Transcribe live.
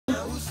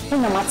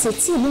na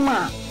matete bi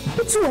ma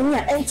itu woni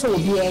a ento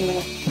obi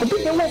eno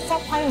obi de wo fa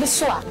kwan de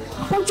so a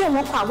wodwe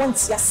mo kwa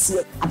wonti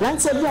ase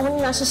ablante bi a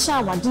woni na hyehyɛ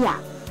awade a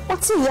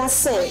wote ya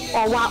se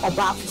owa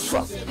oba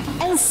afoforo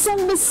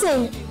ensem bi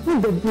sei ni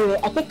bebre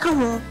ekeka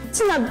ho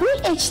ti na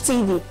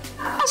BHTV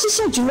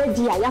ahyehyɛ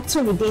dwumadi a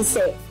yato ne den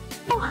se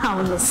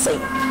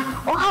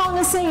ohaw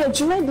ne sei ye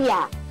dwumadi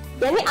a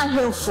yɛne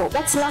ahemfo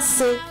betena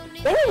se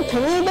yɛne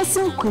nkanyi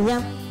besim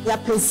kunya ya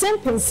pensem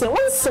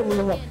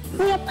wonsem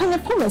no ya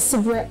panepo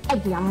masibre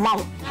ade amaw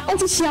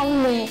enti hia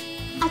wo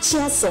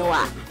achia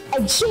sewa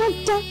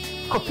ajiada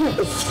kopin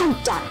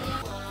efanta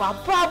wa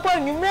baba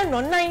nwumre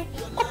no nan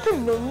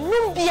kopin no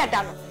num bia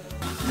da no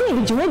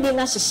bi dwumadi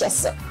na hyehyɛ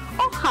se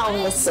ohaw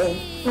ne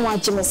sei no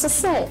agime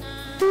sese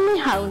ni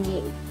haw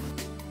ni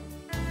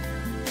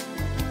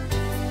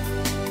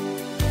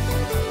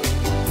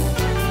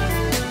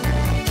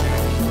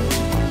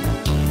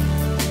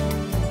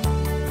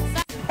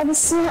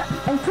Abisia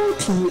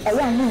enkopi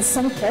eya ni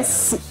nsem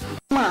kesi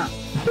ma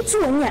itu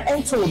woni a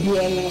ento obi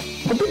eno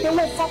obi de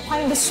wo fa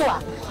kwan de so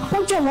a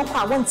wodwe mo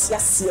kwa wonti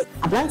ase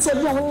ablante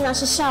bi a woni na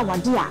hyehyɛ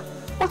awade a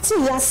wote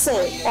ya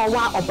se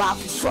owa oba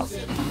afoforo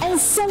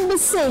ensem bi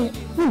sei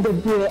ni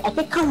bebre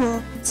ekeka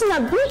ho ti na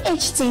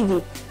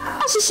BHTV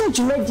ahyehyɛ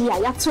dwumadi a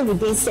yato ne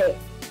den se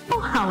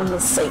ohaw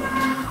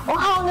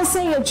ne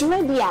sei ye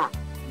dwumadi a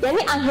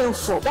yɛne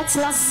ahemfo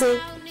betena se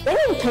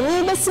yɛne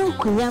nkanyi besim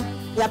kunya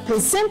ya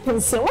pensem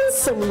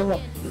wonsem no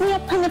ya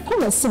panepo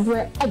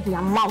masibre ade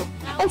amaw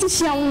enti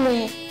hia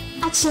wo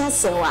achia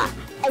sewa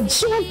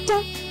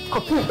ajiada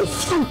kopin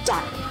efanta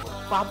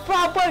wa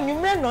baba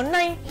nwumre no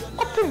nan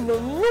kopin no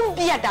num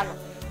bia da no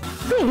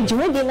bi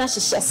dwumadi na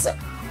hyehyɛ se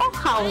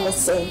ohaw ne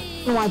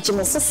sei no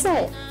agime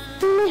sese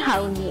ni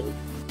haw ni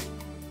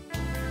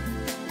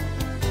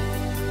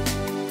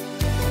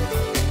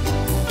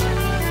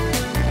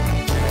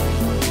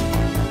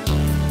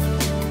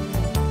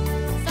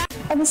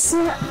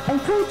Abisia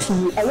enkopi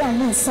eya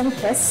ni nsem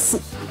kesi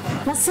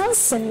na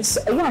sansen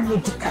so eya ni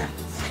dika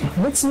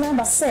wetina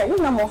ba se we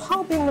na mo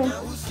haw bi mo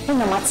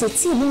na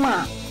matete bi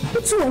ma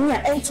itu woni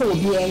a ento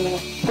obi eno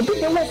obi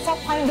de wo fa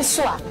kwan de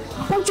so a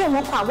wodwe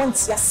mo kwa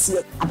wonti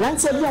ase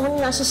ablante bi a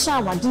woni na hyehyɛ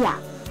awade a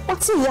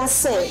wote ya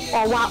se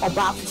owa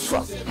oba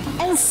afoforo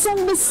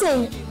ensem bi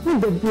sei ni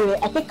bebre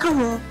ekeka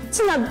ho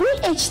ti na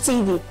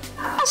BHTV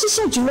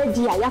ahyehyɛ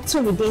dwumadi a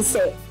yato ne den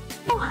se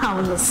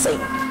ohaw ne sei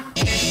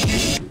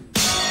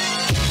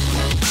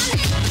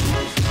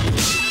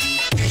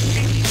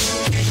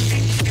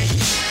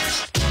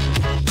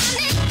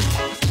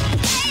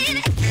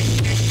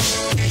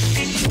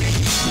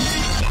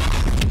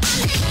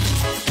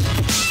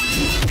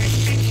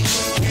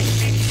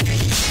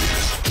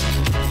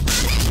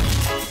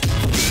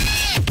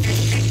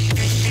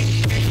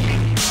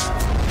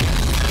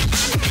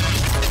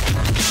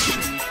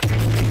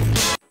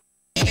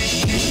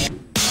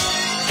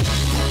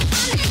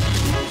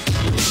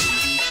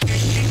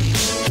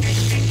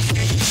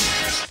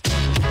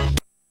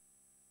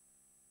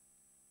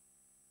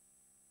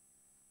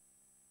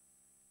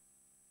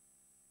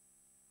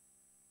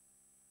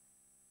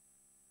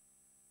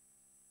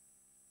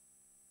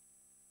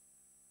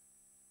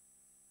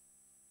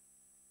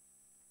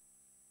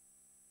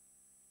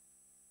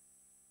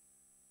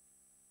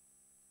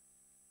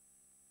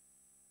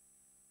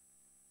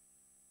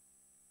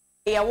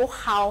ya wo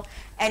how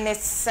and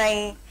it's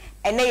saying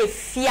and na ye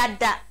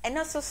fiada and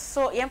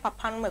so yen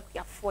papa no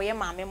makuafo ye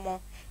maame mo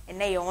and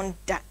na ye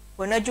onda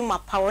wona dwuma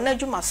pa wona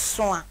dwuma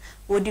so a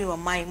wodi no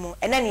man mu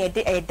and na ye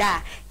de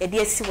eda ye de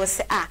asi wo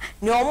se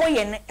ne omo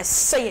ye no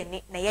eso ye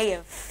ni na ye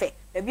mfe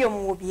na bi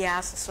omo wo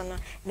bia so no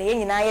na ye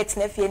nyina ye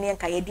tena fie ne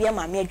nka ye de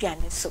maame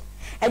aduane so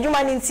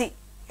adwuma ni nti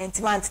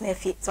entimant na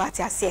fie so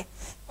ate ase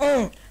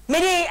me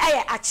de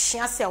aye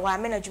achia se wa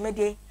me na dwuma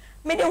de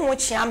me de ho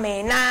chia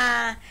me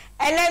na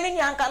ene me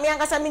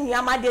nyanka sa me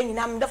nua ma de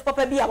nyina me de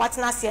papa bi a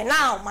watena se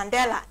now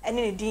Mandela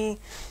ene ne din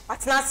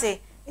watena se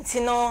nti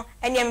no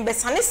enye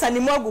mbesane sane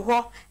mu agu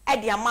ho e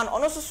de ama no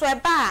ono soso e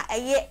ba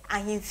eye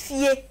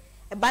ahemfie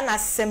e ba na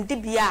sem de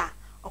bia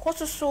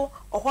okososo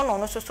oho no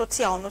ono soso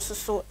te a ono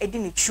soso e di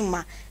ne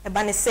twuma e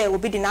ba ne se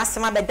obi di na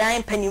asema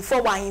bedan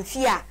panimfo wa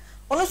ahemfie a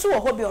ono so wo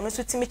ho bi ono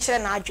so timi kire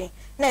na adwen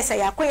na se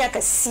yakonya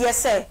kase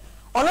se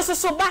ono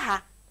soso ba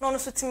ha na ono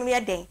so timi ye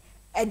den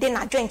e de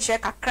na adwen kire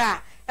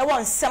kakra e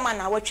won sema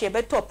na watwe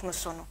be top no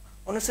so no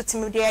ono so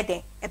timi de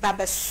eden e ba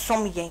be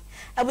som yen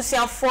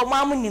abusianfo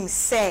maamu nim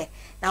se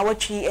na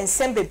watwe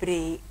ensem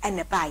bebre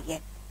ene ba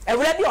ye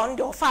ewura bi on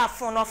de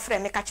ofaafo no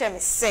frɛ me ka kire me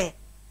se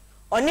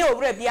oni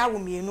owura bi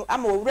awomienu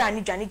ama owura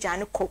ni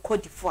dwane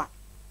kokodifo a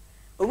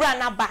owura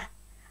na ba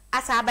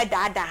asa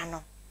abedaadaa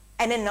no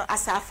ene no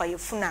asa afa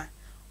yefuna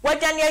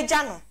wagane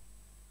agya no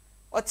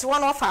oti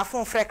won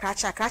ofaafo frɛ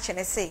kracha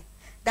ne se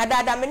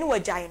dadaada me ni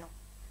wagyae no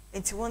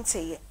enti wonte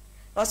ye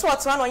no so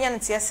oti won onya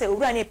nte se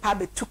owura ni pa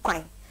betu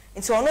kwan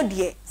enti ono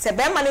de se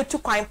be ma ne tu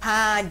kwan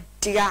pa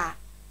dia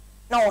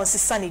na won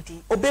sesa ne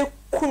di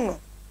obeku no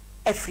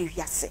afri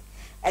wiase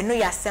eno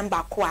ya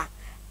semba ko a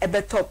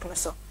ebe top no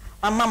so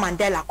Mama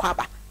Mandela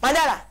kwaba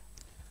Mandela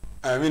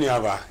Mini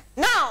aba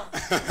now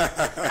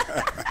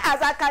as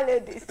Azaka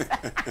ladies.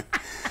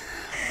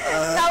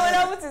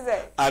 Now what to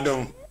say? I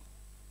don't.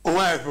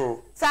 Why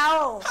for?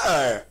 So.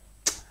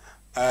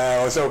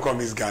 Also come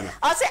Miss Ghana.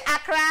 I say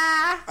Accra.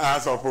 Ah,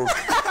 so for.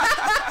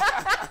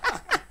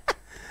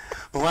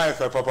 Why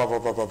for papa.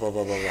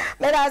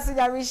 Let us see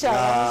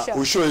Yamisha.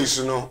 We show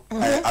you no.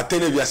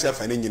 Attend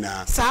yourself and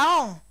nyina.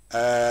 So.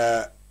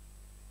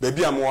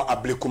 Baby amo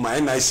ablekuma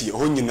NIC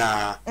ho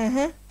nyina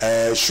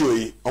show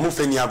yi omo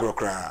fani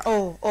agrokra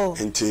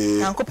enti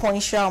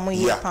Yankopon hwa omo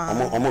yi pa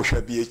omo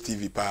hwa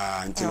BHTV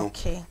pa enti no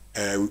okay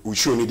we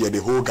show ni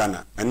the whole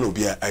Ghana and no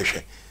be a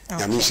hwe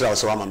ya mi shira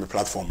so ama me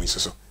platform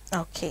so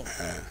okay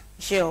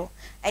sure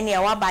eni e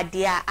wa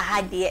bade a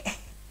ahade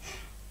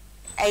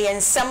e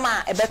nsem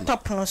a e be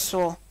top no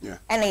so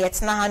ena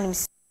yetna hanum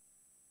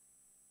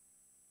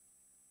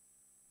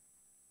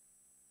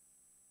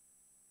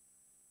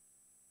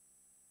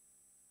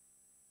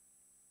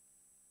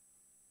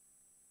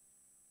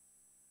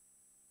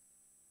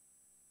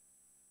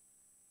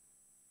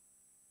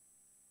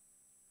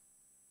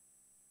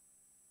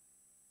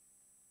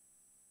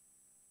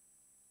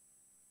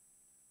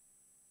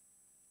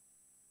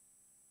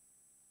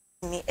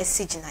me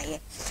esiginaye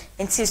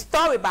nti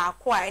story ba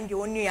ko a ndi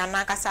onu ya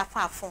na kasa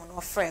fa phone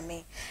no frame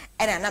me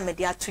ena na me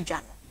dia tudwa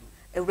no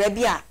ewura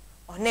bi a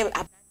one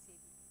abrante bi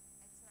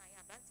entina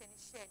ya abrante ni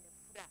share ne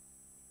fura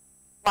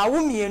wa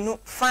wo mienu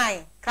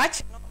fine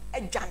catch no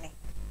adwane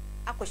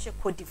akɔhye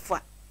kodifo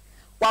a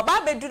wa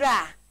ba bedura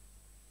a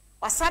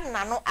wasad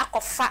na no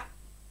akɔfa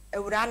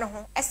ewura no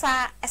ho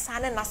esa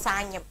ne na sa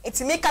anyem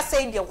nti me ka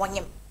say de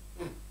wonyem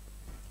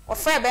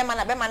ofre be ma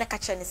na be ma ne ka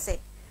kye ne say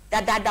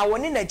dada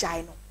woni na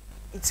jai no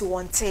iti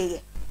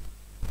wonte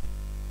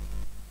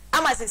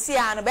ama sesi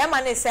a no be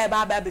ma ne say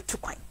ba betu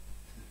kwan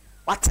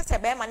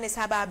watete be ma ne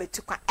say ba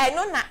betu kwan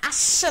eno na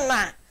ahye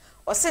na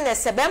o se ne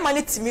se be ma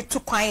ne timi tu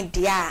kwan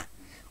de a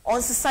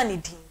onsesa ne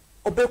din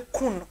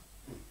obeku no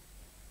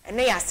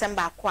ene ya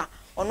semba ko a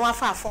ono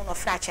afa afon no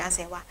fra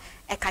chance wa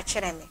e ka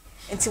kire me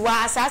nti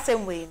wa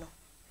asasem we no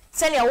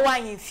se ne wo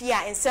anyimfi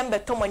a ensem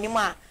beto monim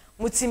a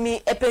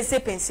mutimi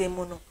epense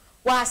mu no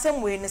wa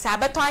asem we no sa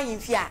beto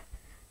anyimfi a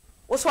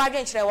wo so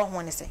adwen kire wo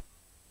ho ne se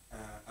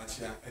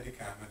Achia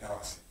edika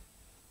medawase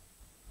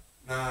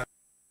na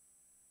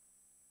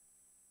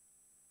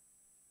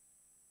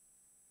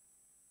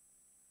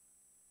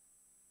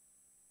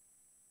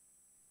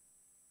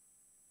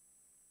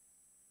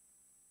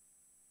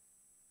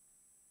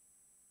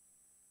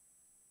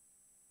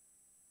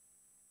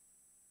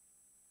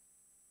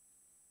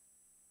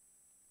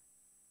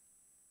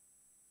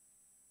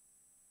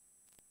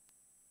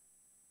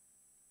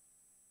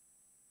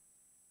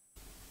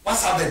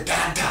what's up the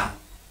dada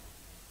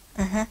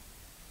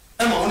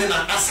Emma one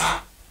na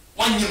asa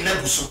wanyim na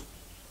buso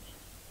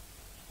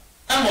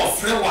Emma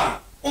ofrewa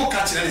o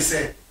ka kire ne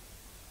se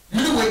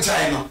mini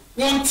wejai no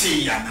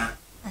wonte ya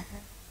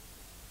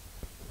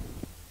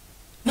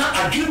na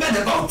adwuma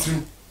na ba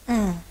otrim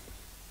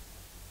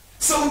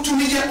so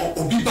utumi ye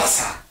obi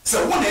basa se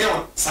wona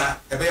ye sa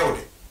ebe ye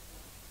ode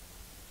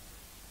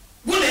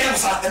wona ye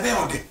sa ebe ye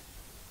ode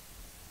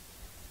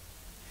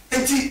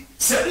enti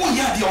se wo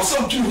ya dia o so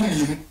utumi hu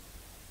mienu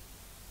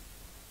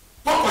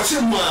papa che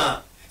mu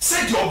a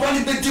se di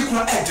obani be di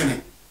kura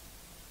edene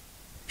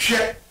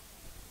hwe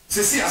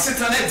se si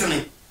asetra na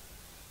edene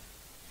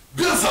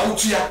bilza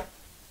utua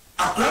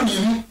akra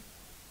mienu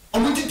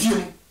omudi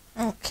diem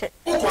okay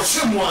uko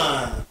hwe mu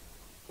a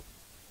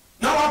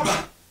na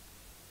waba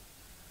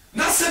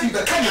na se bi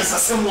be kanya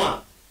sasemu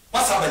a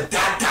wasa be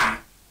dada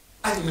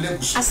anyi me na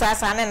gusu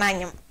asasa ne na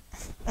anyim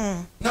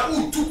na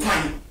utu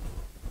kwan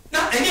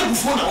na enye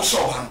bufo na wo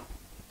so ba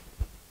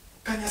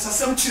kanya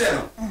sasem kire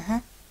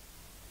no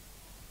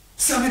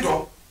Sami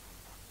do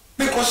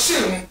because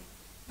shame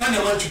na ne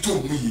want to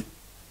talk me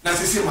na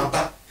se se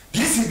maba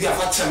bi si bi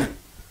afa chame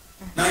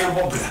na ye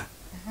bobra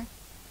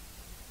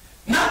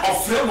na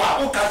ofre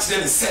wa o ka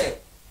kire ne se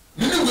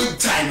me ne we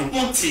jai no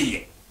wonte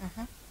ye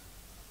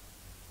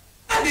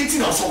adenti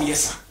na so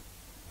yesa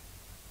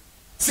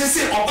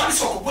se oba ni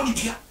so ko bodi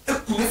dia e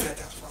ku ne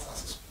freta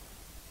so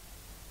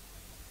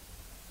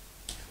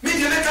me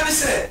de me kan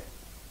se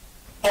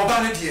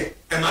oba ne de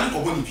e ma ne ko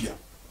bodi dia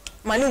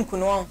mani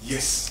nkuno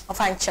yes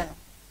ofa nche no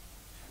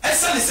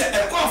esa ni se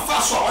e ko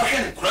fa so a wahwe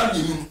ne kura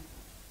mienu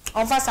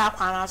onfa sa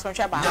akwa na so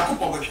hwe ba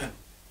Yakobo wahwe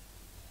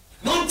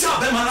no nta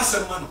be ma na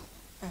sem ma no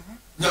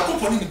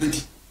Yakobo ni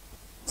bedi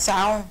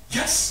sao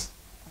yes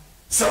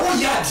so wo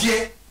ya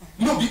die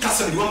no bi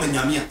kasa ni wo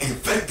manyame a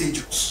very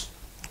dangerous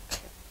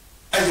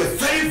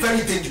very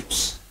very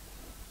dangerous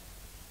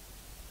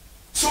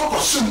so ko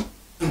sum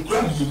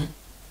nkura mienu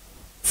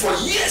for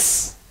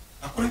years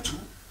according to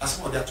as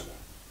what that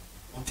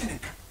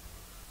Montenegro.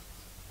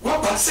 What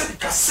about say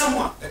because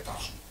someone let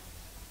us.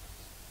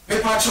 Me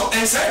pacho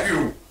inside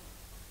you.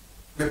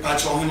 Me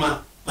pacho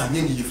hima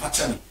manye ni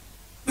facha me.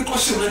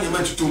 Because she na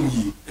man to tell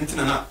me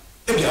entina na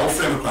e bia wo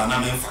frame kra na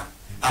memfa.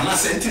 Ana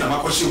se entina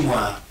makɔhye mu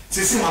a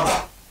sisi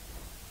maba.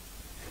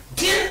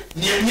 Die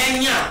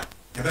nyanya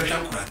e be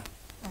hwan kra.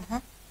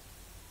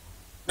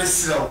 Me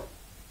siro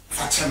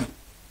facha me.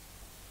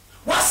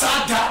 What's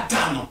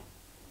that no?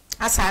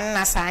 asa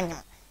na sa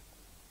anyam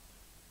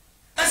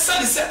esa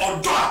ni se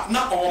odo a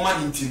na owoma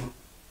ni ntino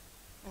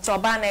nti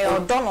oba na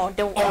odo no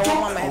de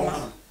owoma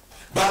mema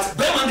but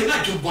be man de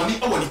na dwoboni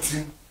e woni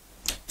tirim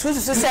so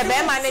se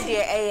be man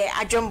de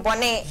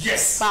adwombone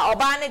yes ba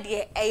oba ne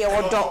de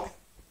odo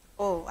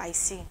oh I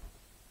see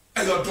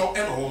e odo e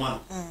no owoma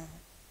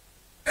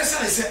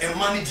esa ni se e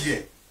man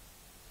de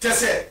te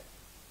se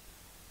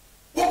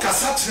wo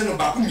kasa tire no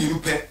ba ku mienu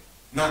pe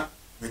na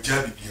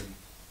meja bibia mu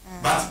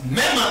but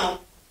mema no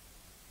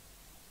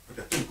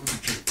the thing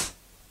could be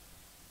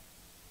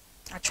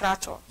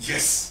Atrato.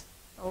 Yes.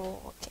 Oh,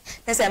 okay.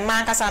 There's a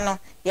man kasa no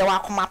ye wa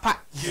komapa.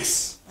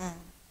 Yes.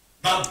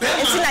 But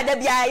Bema. Enti na da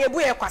bia ye bu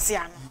ye kwase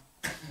ano.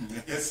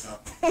 Yes sir.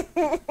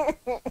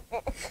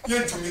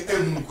 You to me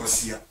emu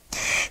kwase.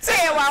 Say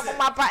ye wa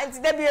komapa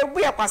enti da bia ye bu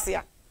ye kwase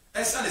a.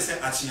 Esa le se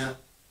achia.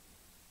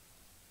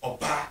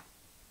 Oba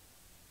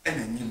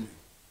ena nyim.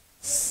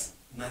 9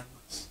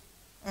 months.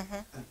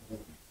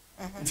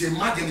 Nti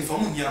imagine for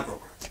mu nya agro.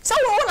 So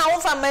wo na wo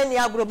fa man ni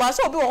agro ba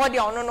so obi wo de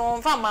ono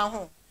no fa man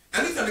ho.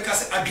 Anytime they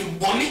say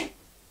adwumboni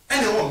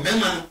ene wo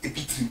mema no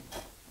epitrim.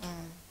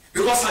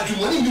 Because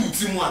adwumboni ni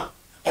utrim a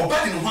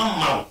oba de no ho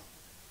ma.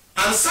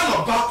 Ansa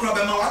no ba kura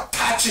be ma wa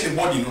touch the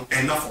body no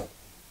enafo.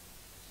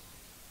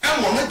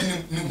 Emo na di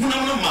ni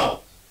hunam no ma.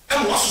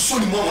 Emo wasoso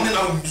ni mo ne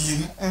na wo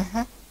bienu.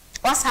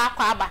 Wasa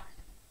akwa aba.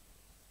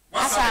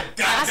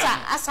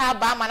 Asa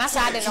ba ma na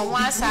sa de no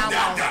wasa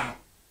ma.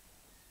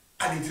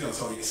 I didn't know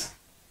so yes.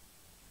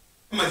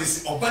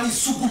 Imagine oba ni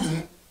sugu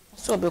ni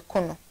so be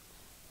kono.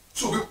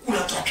 So we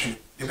could talk him.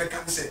 The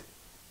back say,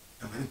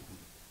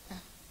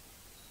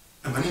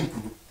 Amani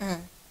Kulu.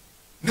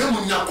 No,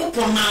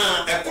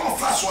 Yakupona, a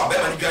confess or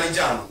Beverly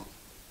Garijano.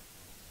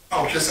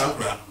 Our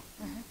Chesankra,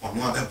 or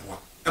no other boy.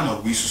 I'm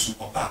a wish to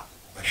papa.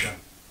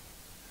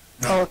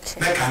 Okay.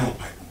 That kind of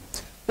pipe.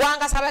 One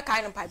gas have a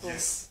kind of pipe.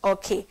 Yes.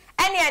 Okay.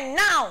 And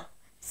now,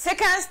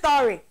 second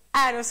story.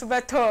 I know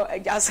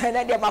Subato, just said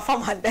that my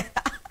family.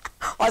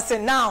 Or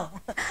say now,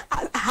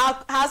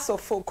 how so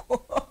folk.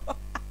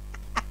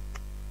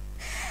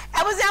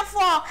 I was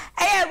therefore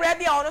a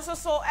ready on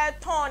so a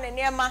ton and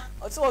near ma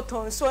or so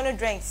ton so no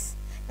drinks.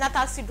 Not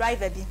taxi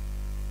driver be.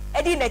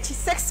 I didn't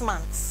 6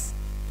 months.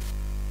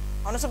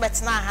 On so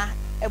bet na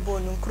a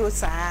bonum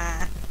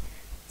cruiser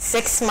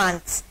 6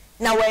 months.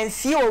 Now when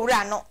few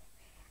rano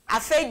I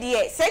fed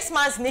the 6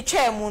 months ni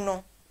chair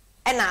muno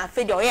and I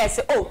fed your yes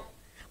oh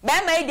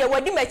by my dear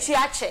what do me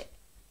chiache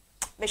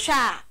me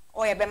sha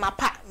or ya be my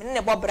pa me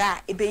ne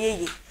bobra e be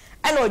ye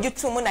and o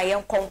jitu mu na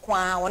yen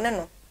konkwa wona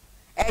no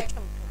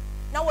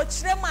na wo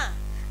kirema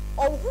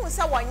ohun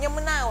se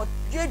wanyem na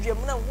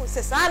odwedwem na ohun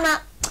se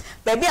sana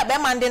baby a be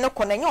mande no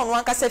kɔ na nye onu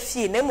ankasa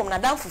fie na emom na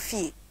danfo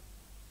fie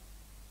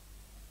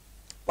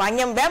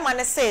wanyem be ma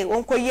ne se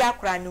wonkoyi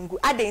akora nungu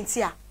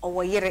adenti a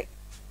owo yere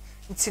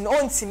nti no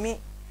ontimi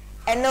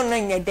eno no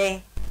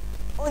nyeden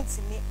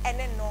ontimi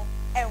ene no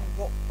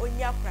enwo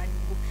onyi akora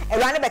nungu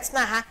ewa ne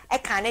betena ha e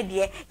kan ne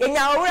de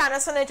yenya owura no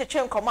so na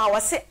twetwe nkomo a wo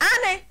se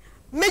ane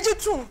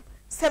mejitum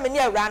se me ne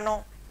awura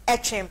no e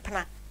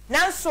twempena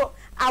nanso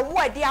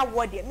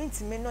awode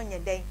mintime no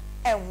nyeden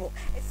enwo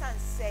esan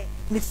say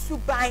me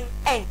suban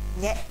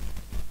enye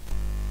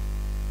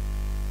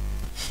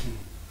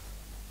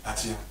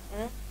atia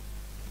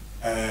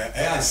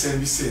I say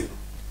we say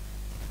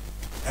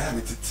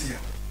am titia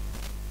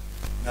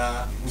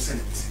na we say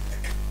me say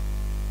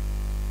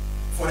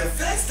for the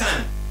first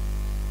time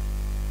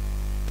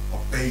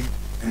obey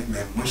and me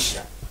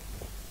musha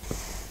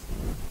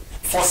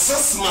for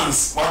 6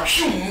 months wa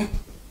twum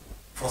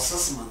for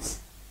 6 months.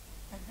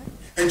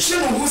 And she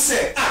who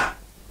say, ah,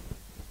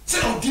 say,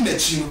 oh, dinner,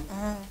 chino.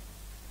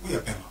 We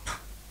are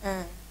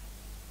Bema.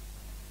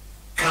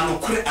 Can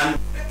create and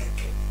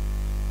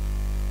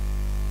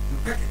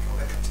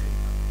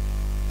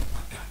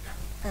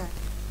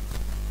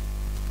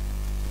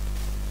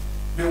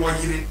me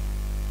want you.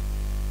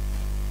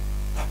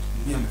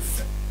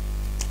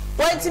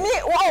 Why to me,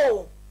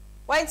 whoa,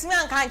 why to me,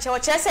 I can't show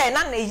chess and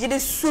none of you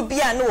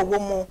subia no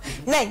woman.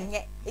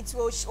 Nay, it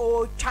was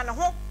oh,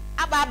 Chanaho,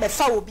 about the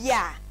foul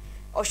beer.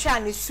 Or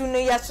shani sooner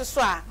yaso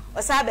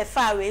or sabe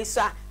far away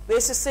so we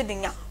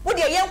sitting ya. Would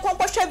your young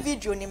compassion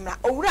video nimra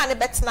or run a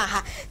bet na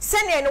ha?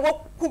 Send in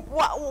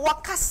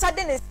what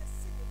Cassadin is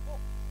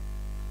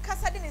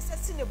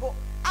cinebo.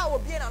 I will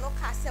be an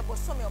ocasa or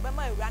some of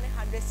my running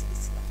 100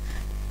 cities.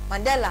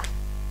 Mandela,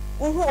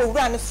 who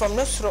ran from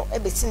no straw, a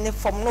bit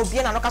from no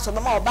being an occasion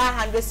or buy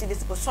 100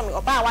 cities, but some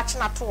or buy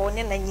watching at all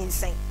and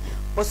insane.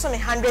 But some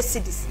 100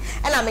 cities.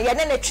 And I'm a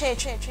yana train.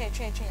 I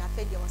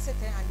fed you 100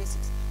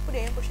 cities. Put the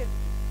ambush.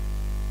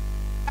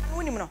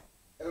 Wunim no.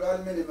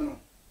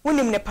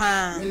 Wunim ne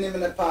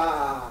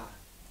pa.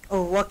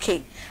 Oh,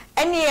 okay.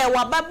 Any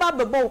wa baba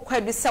bebo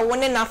kwadu se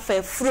woni na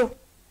fa furo.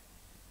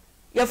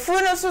 Ye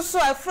furo no so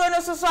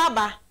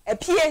aba.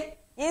 Epie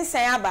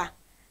yinsan aba.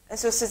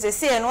 Nso so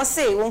se no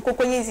se won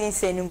kokonyi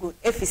yinsan ngu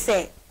efi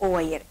se o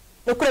woyere.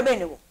 No kure be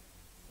ne wo.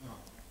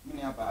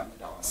 Mini aba me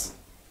da wase.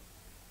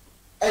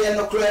 Eye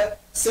no kure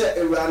se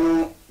ewura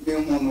no be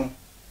hu no.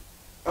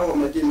 Awo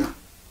medina.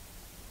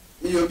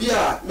 me obi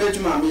a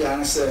medjuma me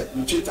ya say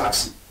me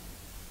taxi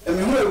e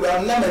me hu ewura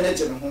na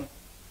manage me ho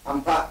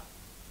ampa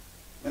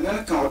me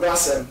nan kan odo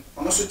asem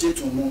ono so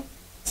tetu mu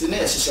ti na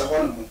ehihye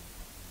ho no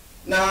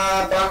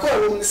na ba ko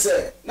ro mu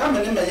say na me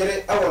ne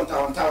meyere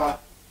awontawa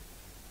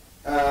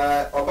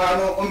oba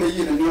no o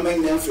meyi ne no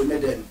manya mfre me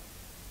dem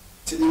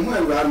ti ni hu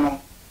ewura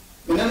no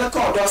me nan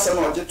kan odo asem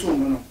o tetu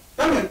mu no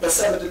na me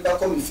pese me de ba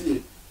ko me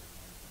fie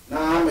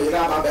na me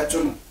yira ba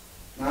beto no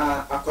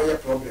na akoye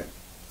problem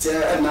ti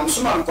na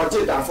msuma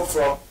nkoje da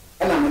foforo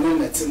na me ne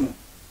netimu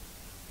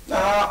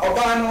na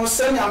oba no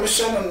se nya me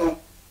hye no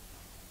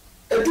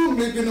edu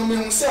mi bi no me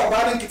hu se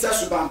oba ne nkita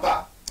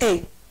subampa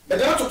me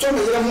de to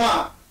me yire ho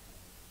a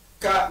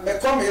ka me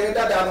ko me yire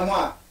dada no ho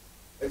a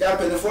e ga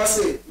penefo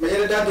se me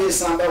yire dada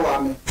isan be wa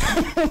me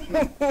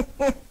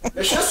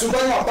me hye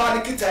subanya oba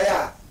ne kita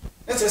ya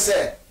ese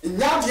se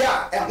nya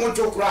dia e ho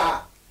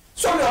jokura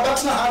so me oba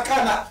tena ha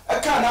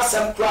kana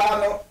asem kura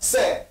no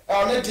se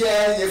one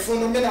dia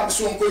yefunu me na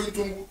so nko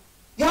yitumbu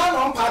nwa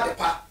no mpa de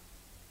pa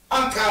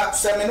anka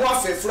se me no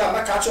afefura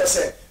na ka cho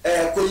se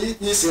koyi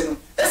yise no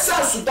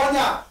esa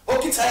subanya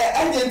okita ya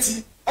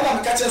anyenti ana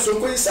me ka che so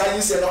nko yisa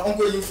yise no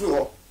onko yifuru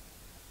ho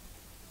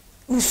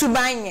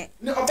Usubanye.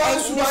 ni oba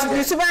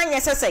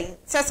Usubanye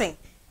sesen.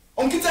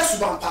 Onkita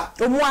subampa.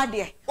 Omu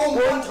ade.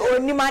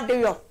 Onimade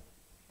yo.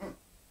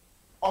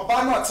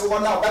 Oba no te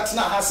wona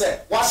obetena ha se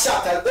wa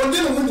shata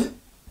ondi ne muni.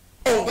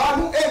 Oba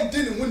no endi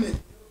ne muni.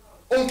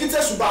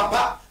 Onkita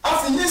subampa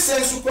afi yin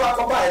sensu kura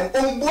koba en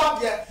ombu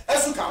ade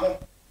esuka ho.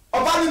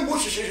 Oba ni mbu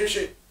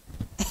hwehwehwe.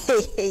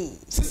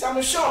 Sisa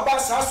me sure oba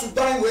sa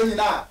sudan we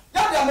nyina.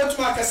 Ya de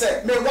amotuma ka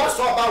se me wa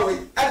so oba we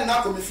ade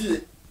na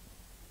komifie.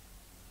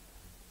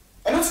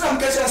 Eno tena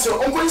mkese so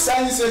onko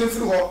isa yin se ni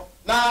firi ho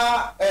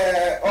na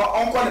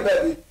onko ne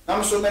baby na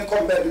mso men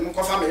kom baby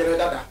mko fa me yere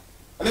dada.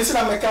 Eno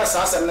tena meka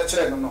sa asem na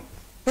kire no no.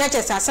 Na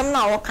che sa asem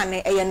na wo kan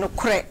eye no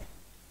kure.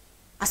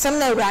 Asem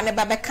na ewura ne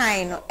ba be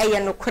kan no eye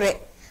no kure.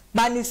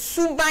 Ba ni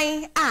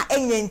suban a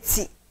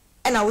enyanti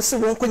e na wo se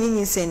won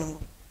konyin se ni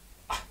mo.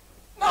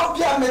 Na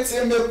obi a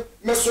mete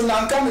me so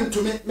na nka me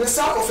ntumi me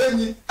sa ko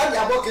fanyi ade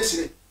aboke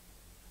hire.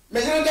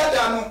 Me yere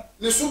dada no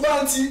ne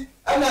subanti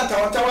ana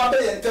ntawantawa be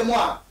yentemu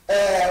a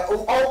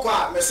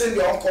okwa mesendi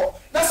onko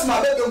na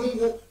sima bebe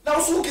hungu na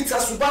usu kita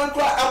suban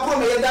kra abro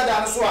me dada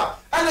no so a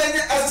ana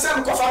nye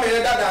asesem ko fa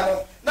me dada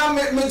no na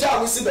me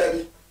ja wisi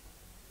baby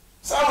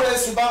sawe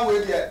suban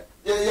we de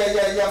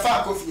ya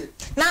fa kofie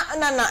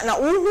na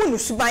uhu nu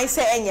suban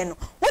se enye no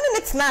woni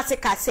ne tena ase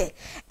ka se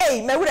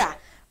mewura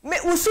me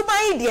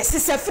usuban de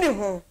sese firi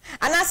ho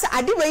anasa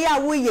ade we ya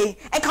wo ye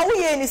ka wo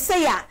ye ni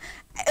se ya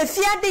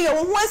efiade ye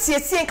wo ho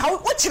asiesie ka wo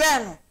kire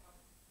no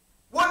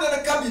wona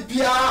ne ka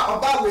bibia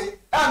obawe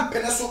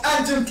ampene so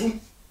anjintum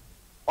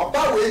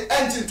obawe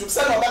anjintum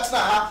se na obatena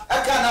ha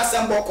aka na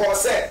asembo ko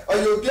se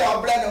oyobi a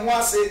obra ne ho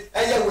ase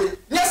eyewe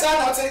nyesa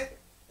na ote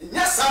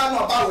nyesa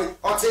na obawe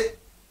ote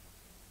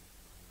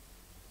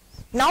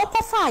na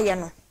okofa aye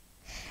no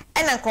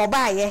ena nka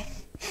oba aye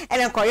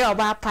ena nka oye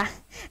oba apa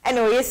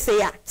ena oye se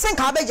ya se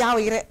nka obeja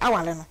oyire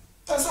awale no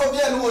so obi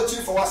enu o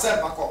chief wa se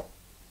bako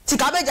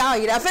tika beja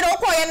oyire afere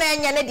okoye na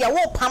enye ne de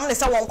wo pam ne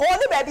se wonko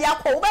ne ba bia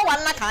ko wo be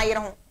wan na ka ayire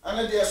ho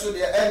ana de so de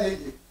enye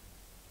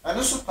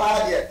ana so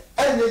pa de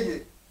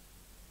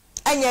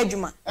enye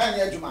adwuma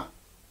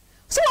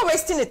so we're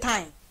wasting the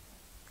time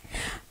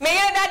me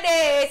yeda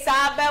de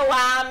sabe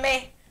wa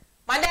me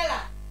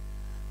Mandela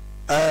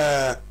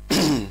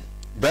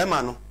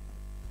Bema no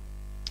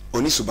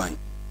oni suban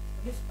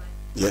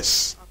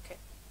yes okay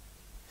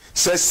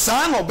se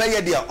san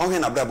obeye dia ohwe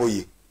na brabo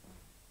yi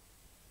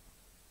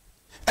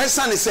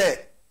esa ne se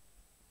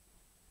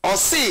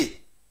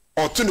osi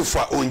otunufo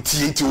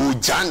ontie nti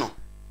oja no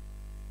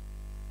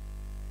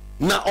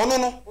na ono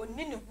no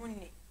oni ne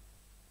huni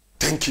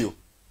thank you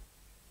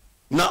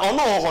na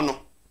ono ho no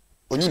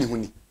onyi ne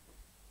huni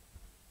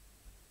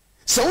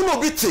se uno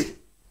biti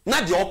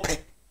na de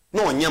ope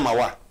na onyema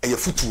wa eye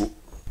futuo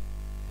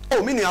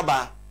o mini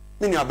aba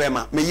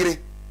ma me yire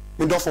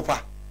me dofo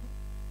pa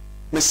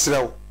me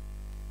srew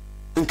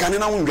nkane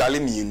na wondwale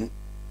mienu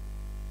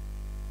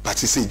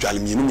pati se dwale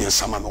mienu me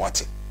nsama me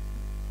wate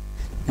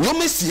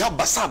nyome si ha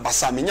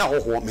basa me nya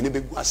hoho me ne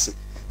begu ase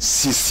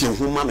siesie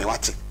ho ma me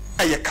wate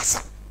eye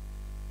kasa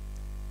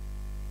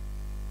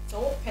so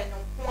open no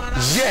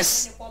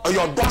yes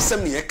your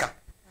dosem ne eka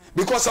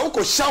because I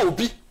ko sha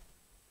obi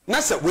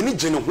na se weni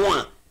gye ne ho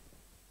a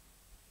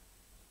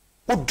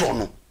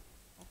odono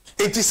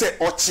enti se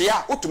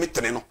ochia otumi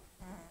tene no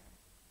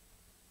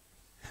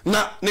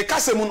na ne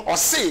kase mun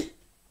ose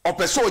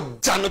opeso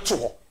jano to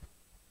ho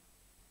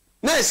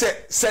na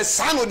se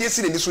sano de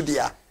si ne so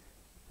dia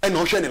e na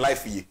ohwe ne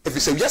life yi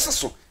if say yes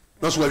so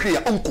na so ahwe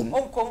ya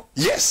onkom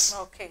yes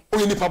okay o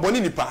ni pa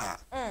boni ni pa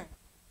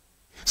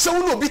se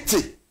wo obi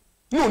te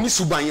na oni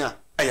suban a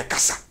eye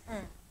kasa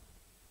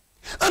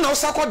ana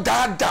osako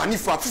da ni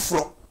fa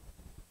fufuro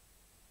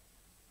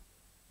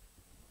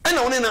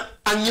ana woni na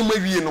anyema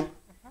wie no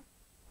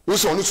wo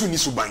so onu su ni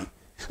suban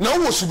na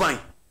wo suban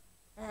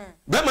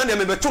be ma na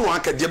me beto no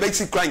aka de be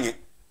ti kranye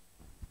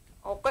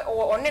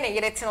onne ne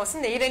yire tin o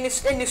sin ne yire ni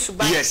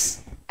suban yes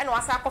and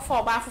was a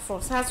for bath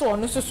for Sasso or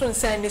no soon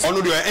send this.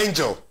 Only the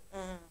angel.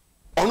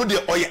 Only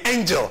the oil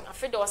angel. I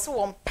feel there was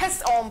one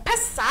pest on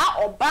pesa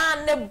or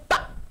ban the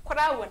back. What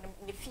I want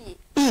the fee.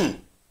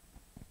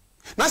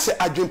 Now say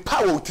I drink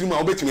power to my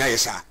obey to me,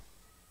 sir.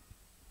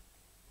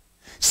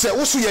 Say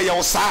also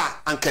your sa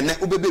and connect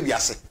with baby. I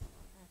say,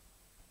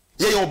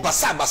 your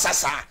basa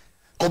sa.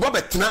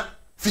 Cobabetina,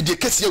 feed the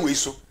case away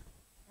so.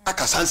 I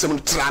can send some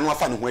tran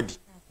fan wedding.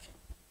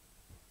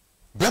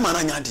 Bema na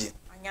nyade.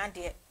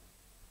 Anyade.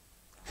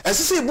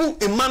 Ese bu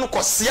emanu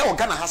kosia o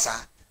Ghana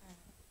hasa.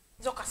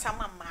 Zokasa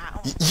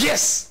mama.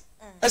 Yes.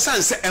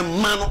 Ese say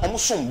emanu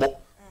omsombo.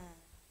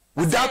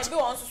 Without be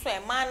on so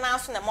emanu na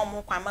so na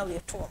mom kwama we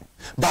to.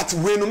 But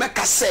we no make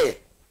say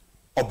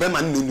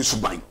obema no ni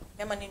suban.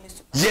 Bema ni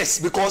suban. Yes,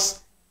 because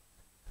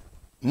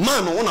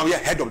man won we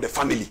head of the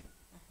family.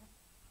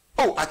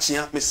 Oh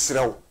achia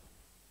mesrew.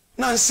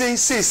 Na say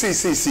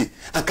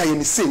aka ye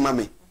ni say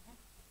mame.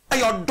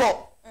 Ayo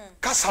do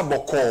kasa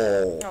boko.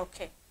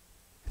 Okay.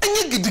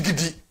 Enye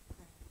gidigidi.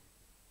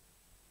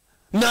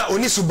 Na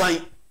oni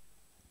suban.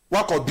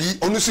 Wakobi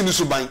onusi ni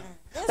suban.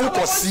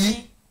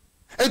 Ukosi.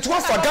 Etu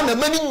afa Ghana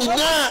mani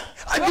nyina.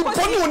 Adi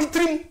boni oni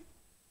trim.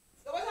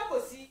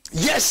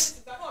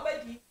 Yes.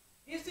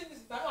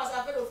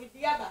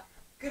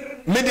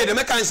 Me de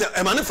me kan say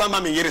e ma ne fa ma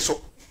me yere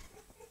so.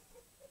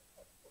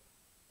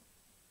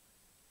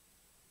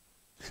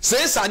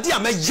 Say sadi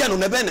am ye no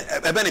na be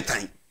ne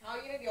tan. How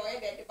you dey o e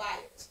dey buy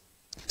it.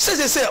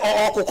 Say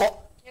okoko.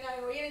 You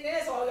know you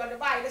dey so you dey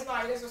buy this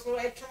no this so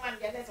e tman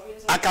dey so you.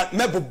 Aka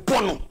me bo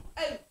bono.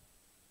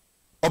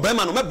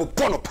 Obema no me bo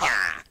bono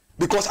pa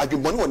because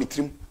adwebone woni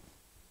trim.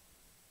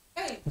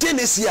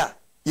 Genesia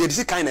ye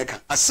disi kan na ka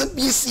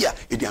asabiesia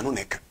e di ano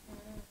na ka.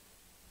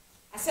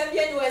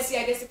 Asabia ni wasi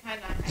e disi kan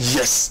na.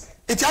 Yes.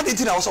 It had it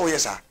na also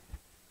yes sir.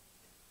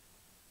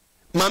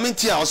 Mama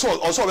tia also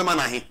obema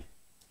na he.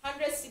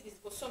 100 cities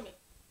go so me.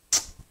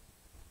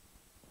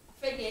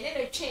 Afedi ene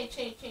no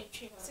change.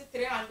 Was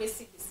 300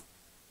 cities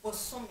go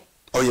so me.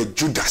 Oh yeah,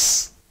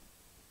 Judas.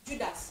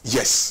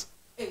 Yes.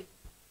 Hey.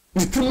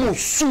 Ni trim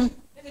su.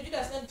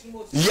 Judas not trim.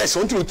 Yes,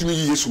 on to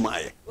Yesu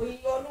maye.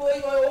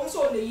 Oh,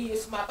 so le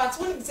Yesu ma, but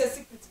when it says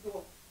secret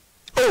go.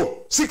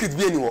 Oh, secret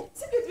be anywo.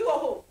 Secret be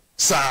ho.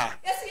 Sir.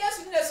 Yes,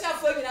 you know say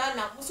for me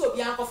na so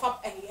bi an kofa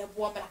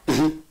ebo bra.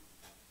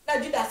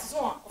 Na Judas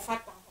so an kofa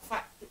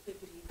the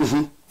pepiri.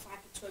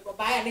 Kofa to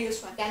buy na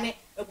Yesu adane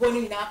ebo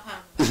ni na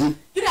pan.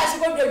 Judas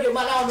go do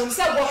ma na on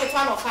say go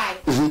kefa no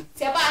fine.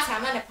 Say ba asa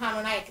na ne pan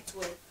no na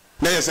yeketo.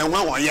 Na yes en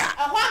wan ya.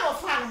 Wan no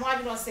fan ho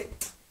adi no say.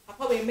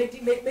 Papa we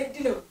medi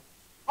no.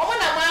 Omo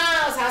na ma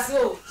asase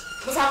o.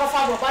 Musa ko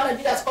fa bo ba na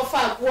Judas ko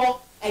fa agwo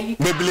ayi.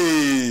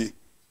 Bebele.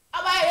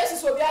 Aba Yesu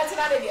so bi ati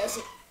na de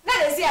Yesu. Na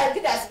de see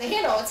Judas na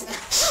he na oti na.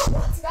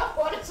 Oti na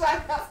ko de try.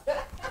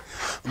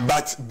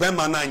 But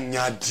bema na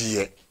nya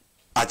de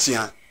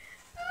atia.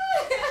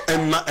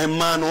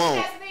 Emma no.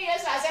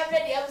 Yes, asem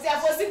de am say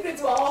for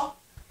secret wo.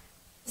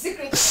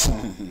 Secret.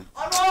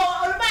 Ono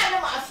ma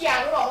no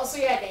mafia no so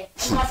ye de.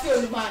 Mafia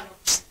olu ma no.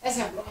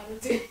 Ese bro anu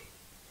ti.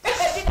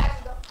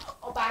 Judas no.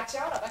 Oba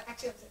cha na ba ka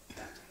che.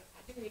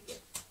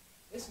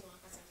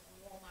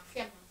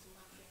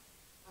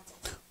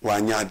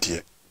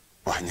 Wanyade.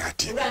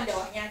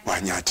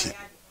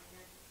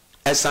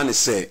 Esane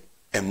say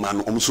emma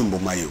no omso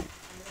mbomayo.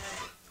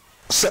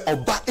 Say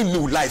oba in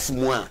new life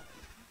mo a.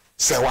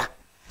 Sewa.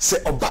 Say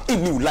oba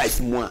in new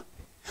life mo a.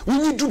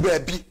 When you do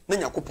baby na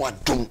Yakobon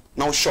adom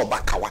na wo show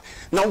bakawa.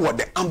 Na wo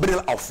the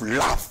umbrella of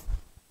love.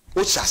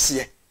 Wo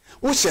hyase.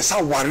 Wo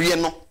hyesa ware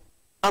no.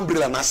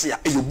 Umbrella na se a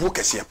eyobu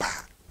kese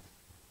pa.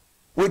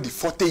 Wait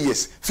 40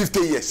 years, 50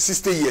 years,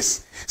 60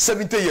 years,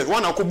 70 years.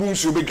 One akobu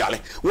nsu be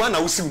gale. One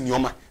awusi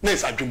unioma. Na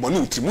is adwumbo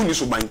no uti mu ni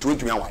so ban to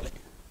ntumi awale.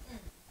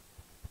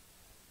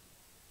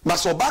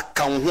 Maso ba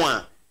kan ho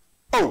a.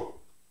 Oh.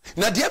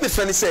 Na dia be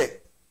frani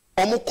say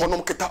omo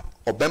konom kita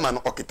obema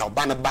no okita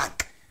oba na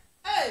bank.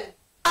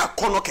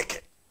 Akono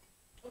keke.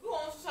 Obi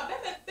won so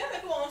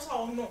be won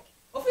so no.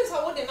 Office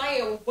wo de na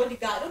ye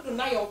bodyguard, do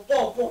na ye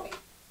boy.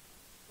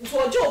 So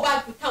ojo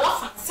ba kita wa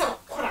fa se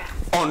kora.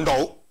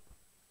 Ondo.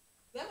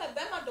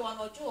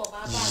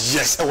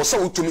 Yes, I was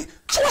so to me.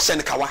 So what's in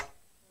kawa?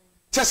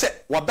 Just say,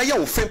 what by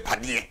your friend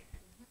Paddy?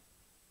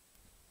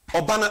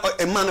 Obana,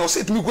 a man or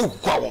say to me, go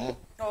kwa.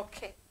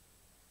 Okay.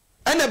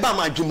 And about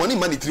my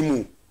money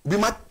trimu. Be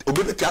mat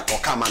obey or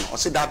come on or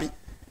say Dabi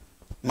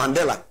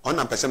Mandela on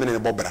a person in a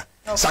bobra.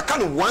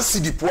 Sakano one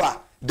city poor,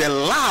 the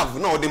love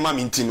no the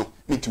mamintino,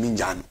 me to me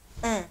jan.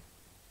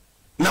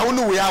 Now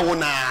no we are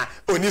one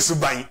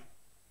onisubai.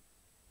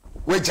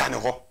 We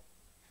jano.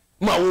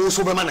 Ma wo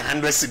so be man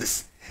 100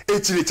 cities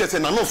echire chete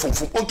na no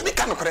fonfon ontumi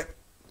ka no kore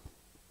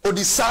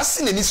odi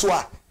sasi na ni so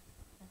a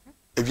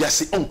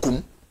ebiase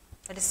onkum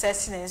odi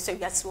sasi na so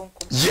ebiase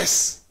onkum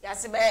yes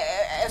yase be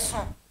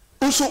eso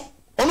nso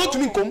ono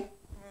tumi nkom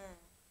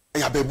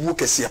ya babu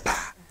kese pa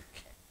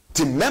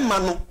ti mema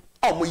no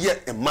omo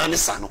ye emane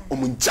sa no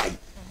omo njai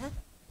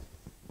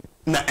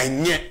na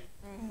enye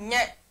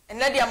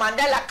ena dia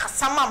Mandela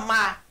kasama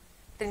ma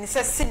de ni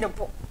sasi ne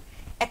bo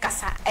e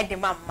kasa e de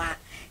mama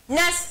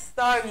next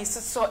story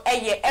so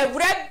eye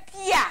ewra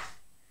bia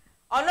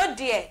ono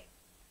de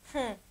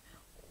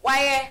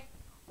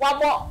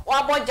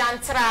wabo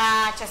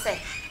jantra chese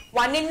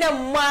wane na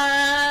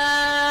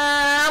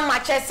ma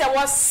chese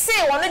wo se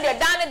wono de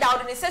dan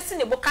da ne sesi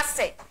ne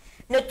bokase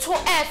ne to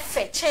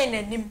efe chen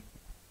nanim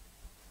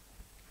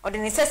ode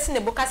ne sesi ne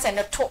bokase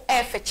ne to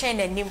efe chen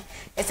nanim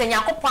ese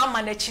nyakopo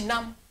ama na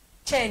chinam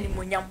chen ni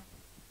monyam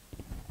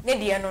ne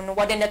de no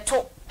wode ne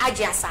to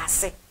age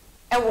asase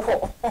ewo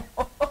ho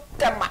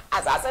tema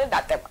asase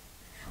da tema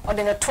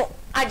ode ne to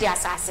age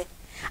asase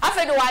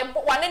afa de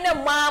wane na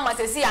ma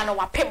sesi ya no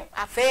wapem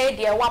afa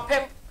de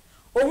wapem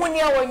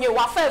ohuni a wonye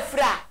wafa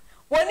afira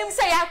wonim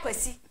se ya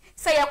kwasi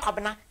se ya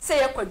kwabna se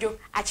ya kwadwo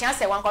achia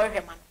se wan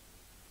kwahwe ma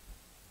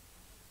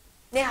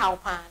ne hawo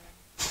pa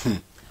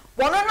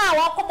wono na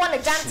wakobo ne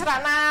jantra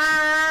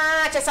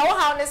na chese wo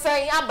hawo ne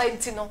se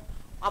abanti no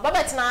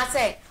ababeti na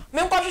se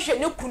me nkwahwehwe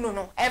ne kunu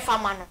no efa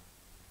ma no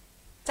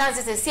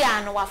chance se si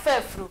ano wafa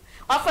afiro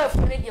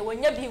ne de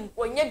wonya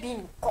bi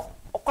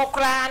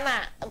kokora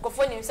na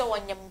nkofo nim se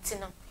wonyam ti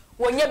no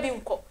wonya bi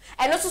nko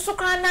eno susu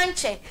kra na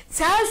nche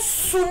saa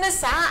su ne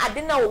saa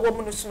ade na wo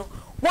mu no su no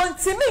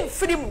wontimi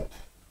mfiri mu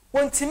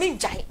wontimi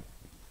njai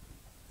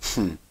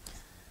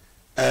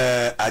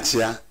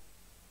achia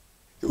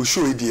o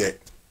show idie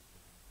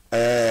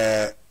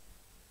I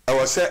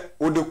was say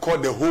would call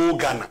the whole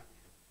Ghana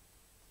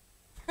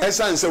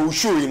esan say o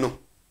show no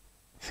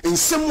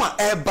nsem a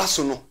eba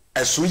so no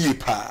eso yi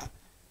pa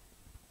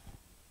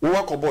wo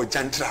akobo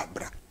jantra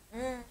bra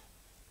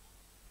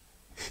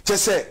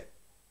chese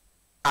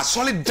a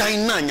solid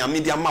dine na nya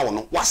media ma wo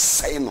no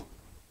wasai no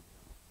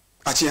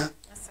achia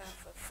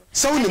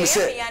so nim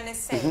say ya ne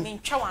say min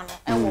twa no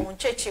e wo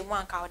ncheche mu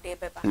anka ode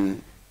beba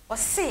o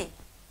say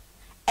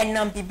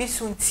enam bibi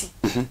sunti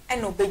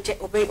ena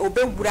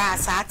obegura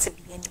asa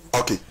atebe anim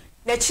okay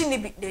na chi ni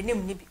bi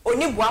denim ni bi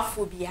oni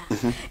buafo bia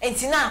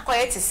enti na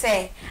akoye te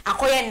say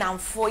akoye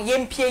namfo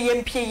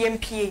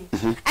yempie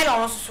ena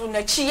ono so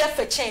na chi ye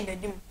fa chen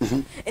nadim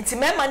enti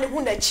mema ne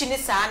hu na chi ni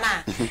saa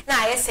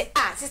na aye say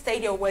sister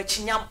ide wo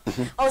achinyam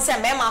o say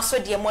mema so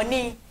de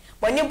moni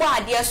bo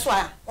ade so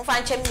a wo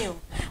fa nche mi o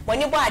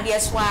moni bo ade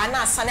so a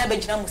na asane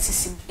abegina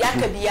musisim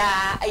yaka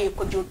bia aye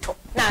kodwoto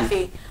na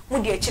afi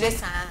mu de akire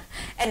saa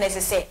ena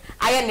se say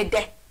aye ne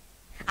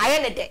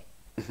de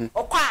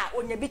okwa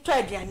onya bi to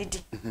aduane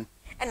di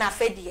na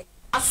afedie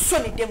aso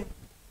ne dem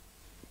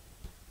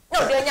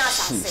no de nya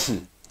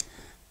asase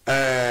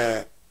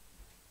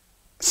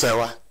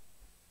sewa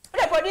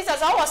the producer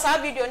so was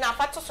a video na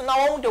afato so na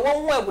won de won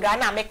hu agura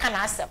na meka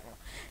na asem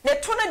ne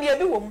to na de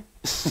bi wom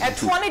e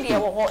to na de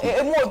wo ho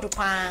emu odu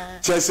pa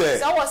chese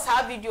so was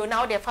a video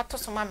na de afato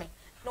so mame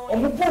no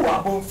omupo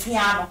wa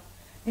bonfia no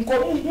nko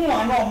hu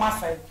ana o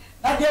mafa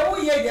na de wo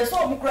ye de so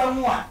omukra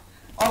hu a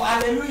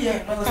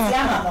hallelujah no si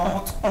ana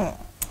no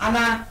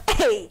ana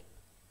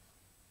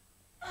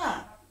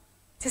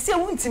sese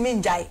wuntimi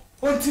njai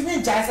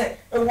se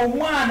ewo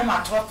mu ana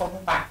ma trofo mu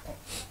ba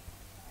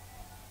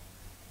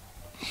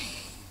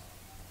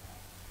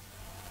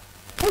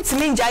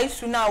wuntimi njai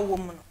su na wo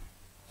mu no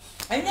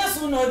anya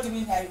su no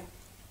wuntimi njai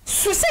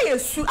su se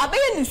yesu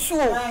abeye ni su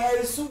o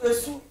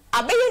esu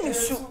abeye ni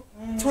su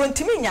ti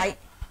wuntimi njai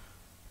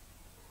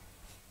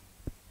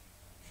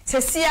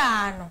sese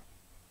ano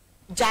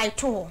jai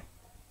to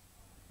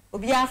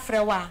obi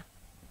afrewa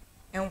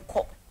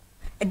enko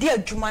edi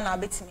adwuma na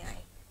abetimi ai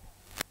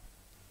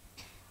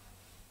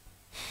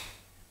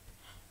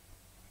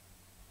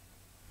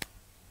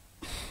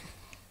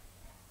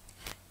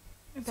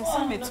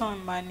Pesa me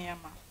ton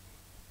maniema.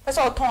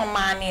 Pesa o ton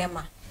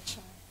maniema.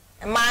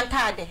 Man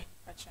tade.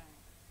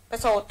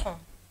 Pesa o ton.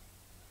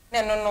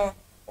 No.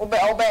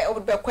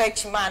 Obe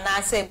kwachi ma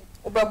na se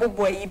obe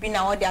bobo yi bi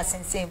na odi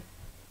asensem.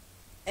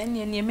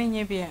 Eni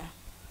menye bia.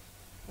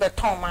 Be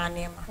ton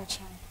maniema.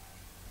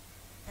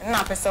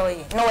 Na pesa o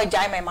yi. No we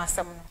jai my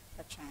masam no.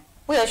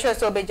 We are sure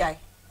so be jai.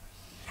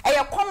 E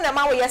ye kom na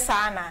ma we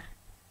yesa na.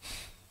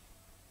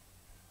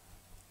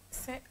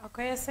 Se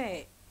akoye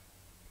se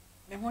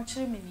me ho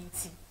kire me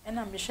nti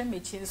ena me hwe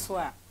mechi nso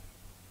a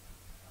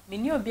me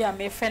ni obi a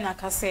me fe na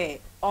ka se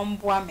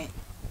omboa me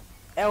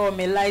e wo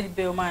me light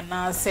bill man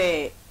na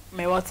se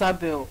me water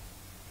bill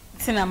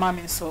tina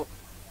mama so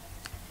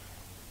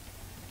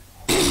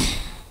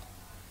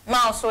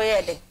Ma so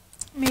ye de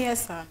me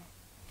yesa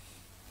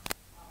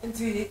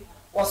nti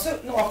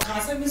woso no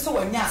okanse mi so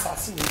wanya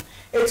asase ni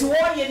eti wo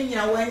ye ni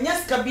nyina wanya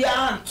sika bia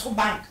anto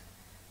bank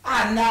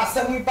na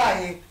asemi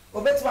bae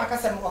obetu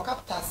akasa me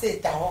capital say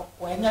da ho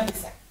wanya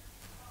bisa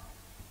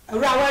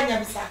ura wanya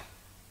bisa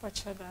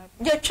pachada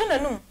je twena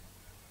nu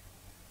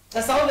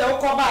tasa wo de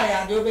wo ba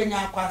ya de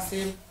obenya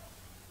akwansem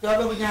de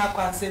obenya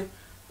akwansem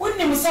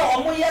wonnim so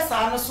omo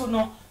yesa no so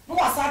no no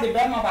wasa de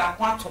be ma ba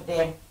kwa to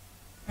dem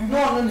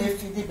no na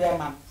efidi be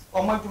ma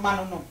omo dwuma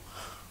no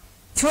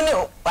tuni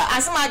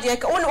asema je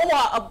ka won wo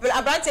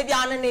abrante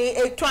bia na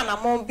etu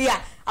anamon bia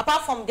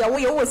apart from there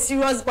wo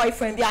serious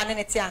boyfriend bia na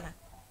netiana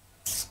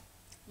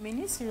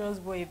many serious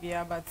boy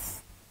bia but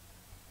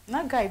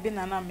na guy be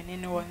na me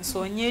ni won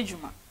so onye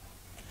adwuma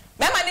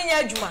mema ni nya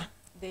adwuma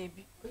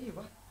debi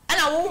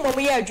ana wo mom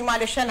ye adwuma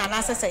de hwe na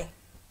na sesɛ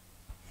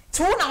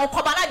to wo na wo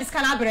koba na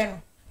diska na brɛ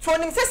no to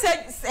onim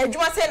sɛ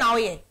adwuma sɛ na wo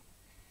ye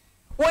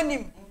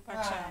wonim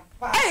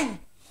eh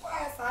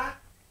sa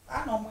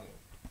ano mo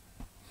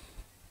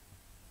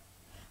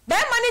be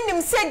mani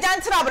nim sɛ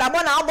jantra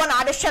brabo na wo na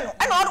ade hwe no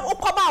ana wo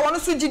koba wo no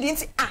so gidi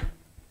nti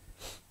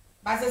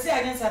ba sɛ sɛ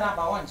anyen sɛ na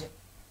ba wonje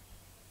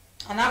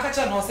ana aka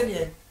kyɛ no sɛ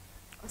de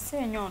o sɛ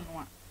enyo no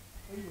a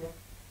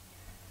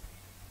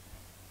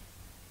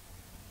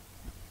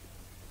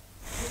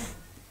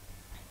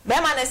be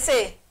mani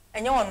sɛ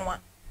enyo no a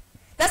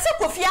da sɛ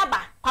kofi aba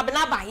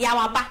kwabena ba ya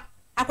waba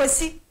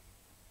akwasi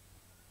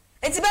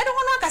enti be de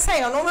hono aka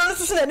sɛ yo no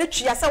susu na ne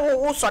twia sɛ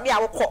wo sɔde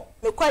a wokɔ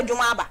mekɔ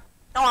adwuma aba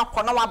na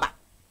wakɔ na waba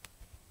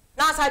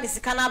na sa de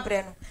sika na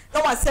brɛ no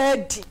na wasa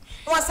di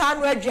na wasa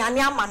anu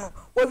aduane ama no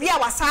obi a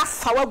wasa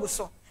fa wagu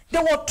so de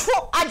wo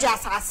tro agya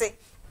asase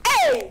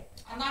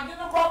ana de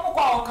no ko mo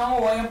ko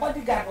kan wo en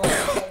bodyguard wo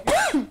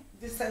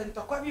de sɛ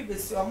ntɔkwa bi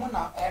besi o mo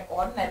na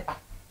on na ba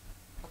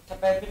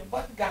tabe bi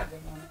bodyguard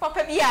no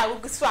papa bi a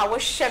wo so a wo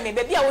hwɛ me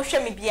baby a wo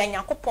hwɛ me bi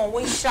anyakopɔn wo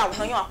nhira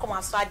wo no yɛ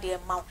akoma so ade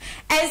ma wo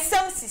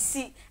ensɛm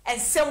sisi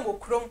ensɛm wo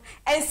krom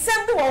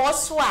ensɛm bi wo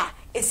so a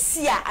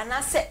esia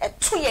anase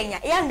eto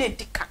yenya ya na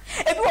edika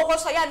ebi wo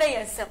so ya na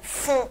yensɛm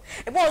fo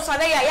ebi wo so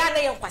na ya na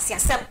yenkwase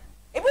asɛm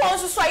ebi wo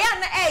so ya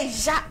na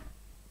eja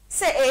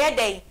se eye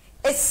den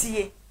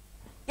esie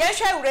ye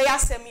hwɛ wure ya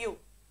asɛm yo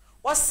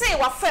wo se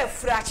wa fa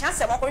afura akya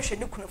asɛm ko hwɛ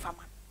ne kunu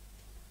fama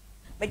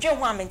medwe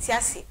ho amenti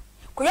ase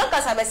ko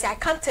yoga sabe se I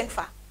can't think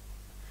for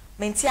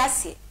menti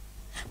ase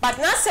but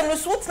na asɛm no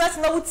so wotena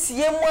na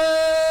wotie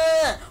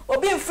mu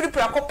obi mfiri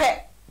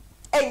prakopɛ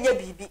enye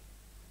bibi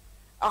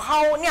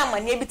how ni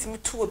amane bitimi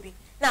to obi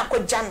na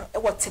akogya no e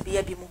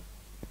wotebea bi mu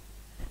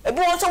ebi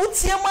won so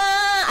wotie ma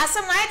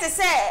asem na ayete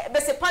se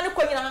besepa ne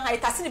kwanyina ha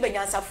itase ne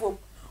banyansafo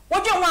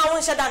wodwe ho a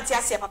won hyɛ dante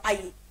ase papa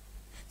yi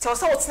te wo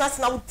so wotena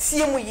na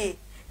wotie mu ye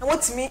na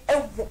wotimi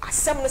ehu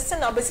asem no se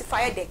na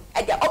obesifa ye de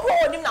e de obo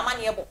wonim na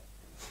mane ebo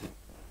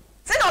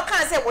se na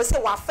kan se wo se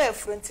wa fa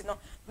afront no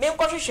me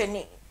nkɔhwehwɛ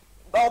ni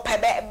o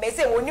pebe me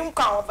se wonim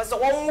kan wo fa so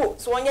won wo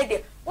so wonye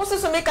de wo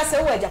so me ka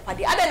se wo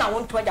ajapade ade na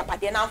won to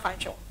ajapade na amfa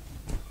nhwe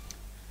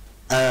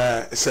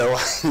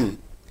SERWAH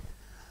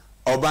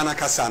Obana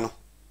Kasano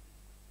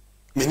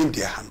menim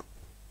dia ha no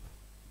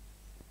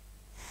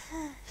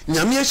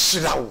nyame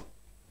ahirawo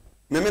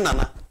meme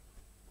nana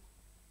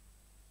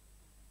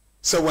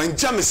se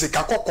wanja me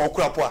sika kokko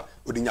kurapo a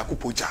odi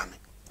nyakopo jame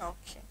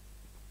okay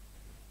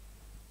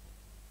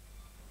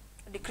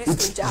the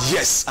Christian jam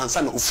yes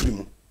ansa na ofiri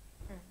mu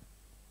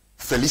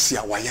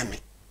Felicia wayeme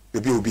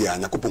bebi obi a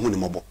nyakopo hu ne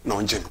mobo na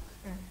onje no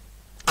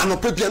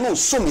anopa bia no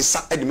so mi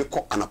sa ede me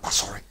kɔ anapa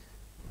sɔre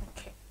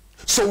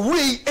so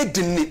we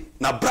edini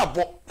na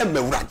brabo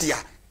emewrade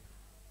a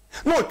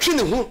na otwe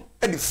ne ho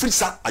ede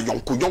frisa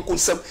ayonko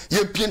nsem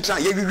ye pientra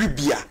ye wiwi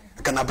bia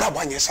ka na brabo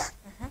anyesa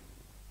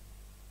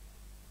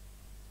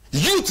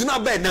youth na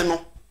ba ne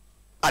no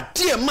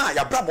ade ma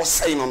ya brabo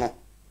sai no no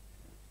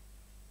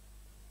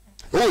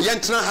oh ye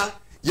ntra ha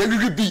ye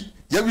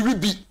wiwi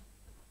bi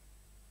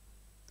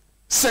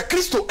se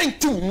Kristo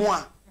enti wo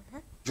a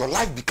your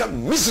life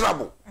become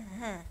miserable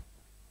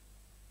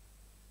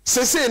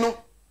say no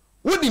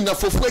wodi na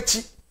fofu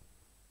achi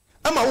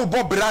ama wo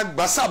bo brag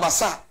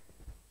basa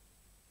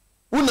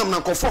wonam na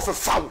nkofo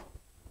fefawo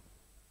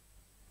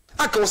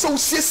aka wo so wo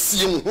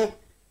siesie wo ho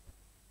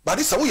ba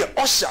de sa wo ye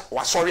osha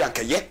wa sorry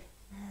akaye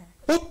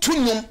wo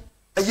tunyum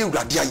aye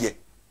urade aye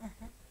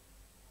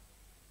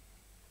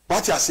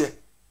what you say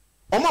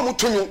oma mo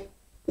tunyum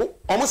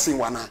omo sin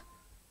wana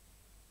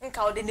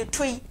nka wo de ne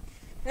tui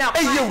na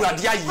aye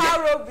urade aye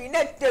parobi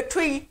na de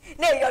tui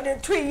na yo de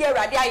tui ye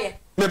urade aye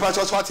me pa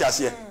so what you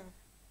say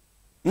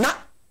na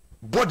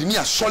body ni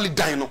a solid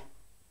die no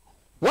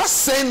what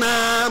say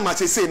na ma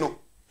say no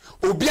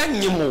obi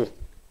anyemo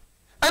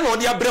ana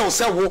odi abrɛ wo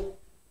sɛ wo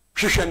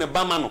hwehwɛ ne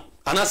bama no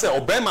ana sɛ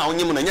obɛma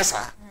onyem na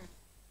nyesa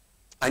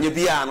anye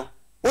bia no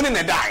woni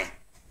ne die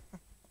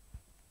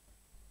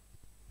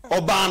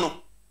oba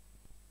no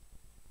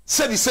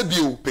sɛ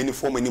bio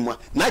penifo manimwa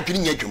na adwiri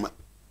nya adwuma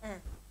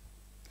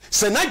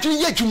sɛ na adwiri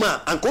nya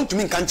adwuma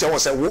ankontumi nka nkyɛ wo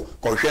sɛ wo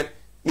kɔhwɛ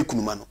ne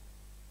kunuma no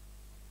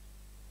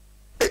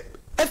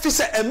efi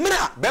se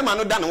emra be ma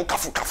no da ne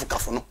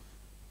kafu no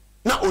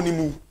na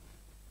onimu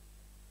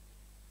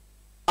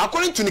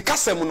according to the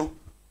kasem no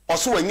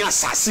oso wanya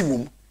asase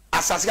wom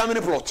asase ga many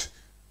plot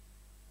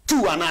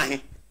 2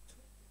 anahe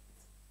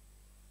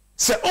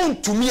se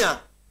on to me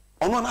a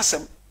ono na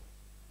asem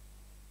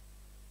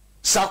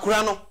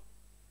sakura no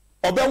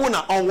obewo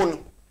na onwo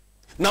no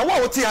na wa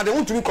woti ade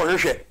won to me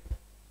kohwehwe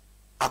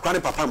akwa ne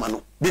papa ma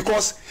no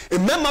because a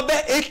member be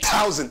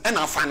 8,000 and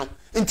afa no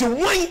nti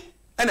wan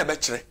na be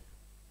kire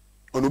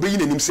ono be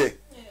yin anim say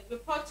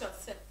report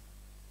yourself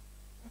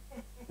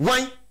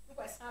why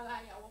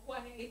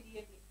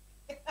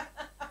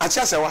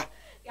acha sewa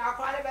ya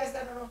kwa le best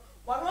no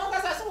one one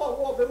ka so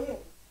wo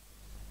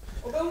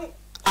obemu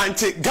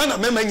anti Ghana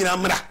mema nyina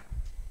mra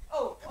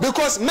oh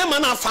because mema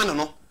na afa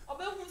no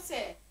obemu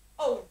say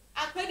oh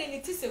akwede ni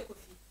ti se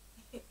kofi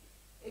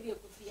e bi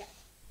kofi ya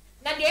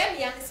na de am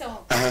yan se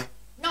ho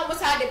na mo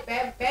sa de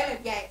be me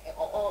bia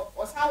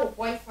o sa wo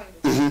boyfriend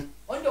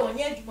on de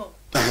onye adwuma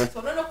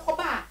so no ko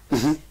ba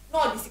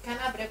no de sika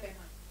na bre be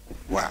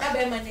ma na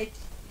be ma na di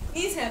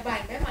ni se ba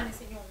be ma na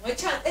se nyon o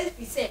chan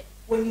e se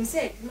wonim se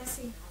adwuma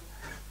se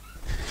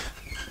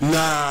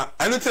na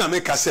anything I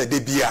make say de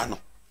bia no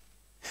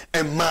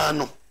e ma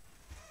no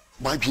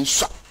ma dwen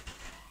swa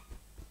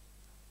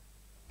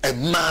e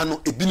ma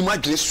no e binu ma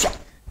dwen swa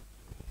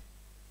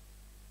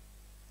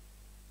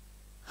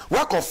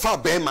wakofa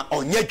bema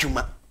onye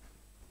adwuma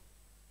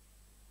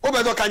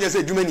obedo kanje se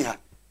adwuma ni ha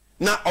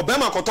na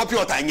obema kotopi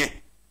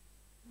otanye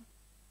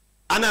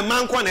ana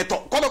manko na to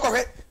ko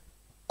be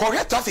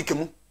kohwe traffic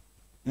mu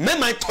me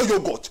my to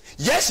yogurt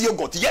yes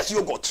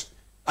yogurt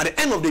at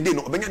the end of the day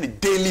no obenya the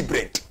daily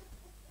bread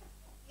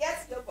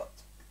yes yogurt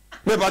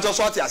me ba jo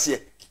so ati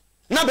ase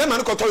na be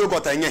man ko to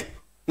yogurt anye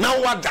na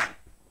wada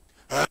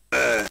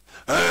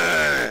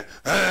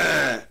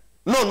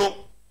no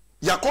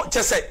yako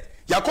chese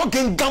yako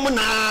gengam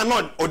na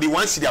no odi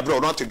one city abro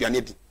no to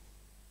duane di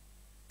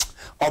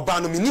oba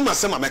no minima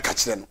sema meka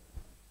kire no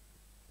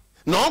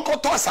na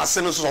onko to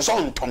asase no so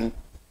ntom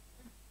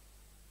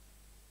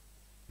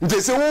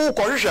ndese wo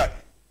ko hwehwe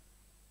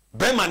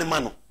be man ma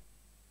no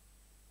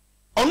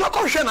ono ko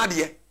hwehwe na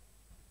de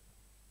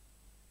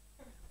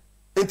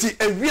enti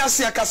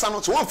ewiase akasa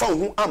no so won fa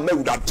hu amma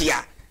wudade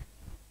a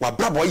wa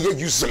brabo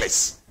ye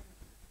useless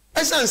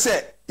esan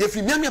se ye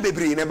fi miamia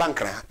bebre ne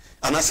bankra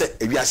anase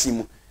ewiase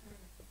mu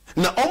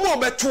na omo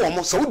obeto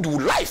omo so do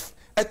life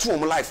eto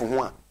omo life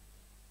ho a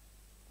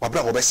wa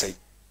brabo obesei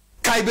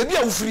kai bebi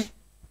a ufiri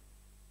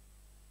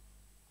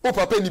o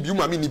papa ni bi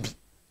mama ni bi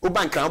o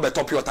bankra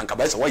obeto pure tanka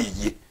ba se wa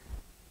yeye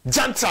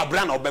jantra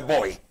bra na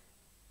obeboy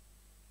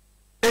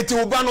eti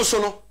oba no so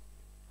no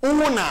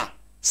wo na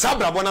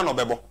sabra bona na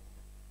obebo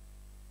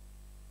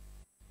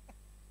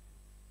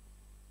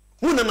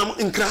muna na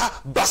nkra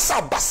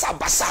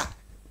basa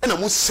ena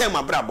mu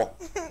sema brabo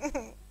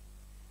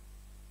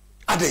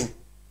aden.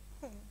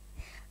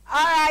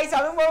 Alright, so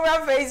I'm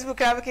on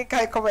Facebook and I'm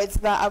going comments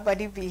that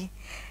abadi bi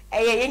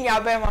in your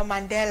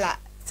Mandela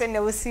send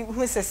you see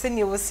who says send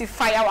you see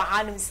fire wa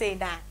hanum say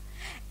that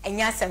and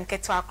yasam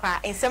keto akra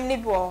and some ni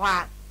bi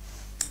wa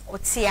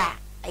otia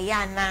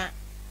ayana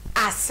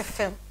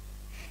asefem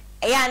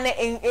ayana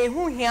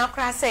ehu hia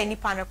akra say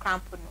nipa no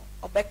cramp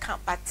no obeka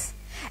but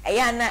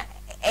ayana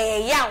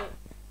yaw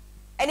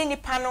ene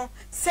nipa no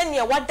send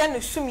you wada no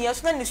sumie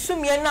so na ne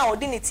sumie na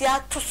odi ne ti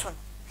atoso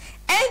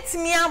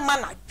entimi ama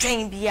na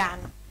dwen bia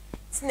no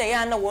tina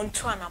ya na won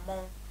to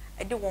anamon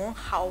e de won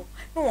haw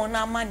no won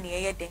ama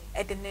ne ye de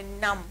e de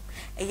nam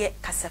eye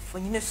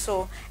kasafonyine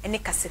so ene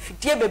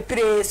kasafidie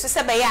bebre so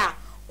se be ya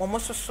wo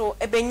so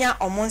e benya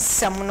omo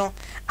nsem no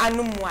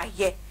anumu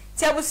aye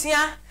ti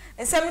abusua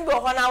nsem bi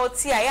ho na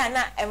woti ya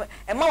na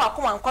e ma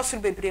wakoma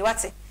nkosoro bebre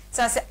wate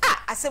san se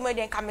asem e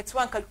de nkameto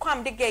anka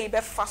kwam de ge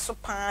be fa so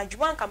pa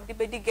djuma nkam de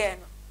be de ge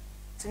no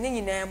to ne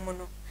nyina mu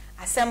no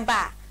asem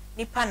ba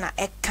nipa na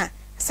eka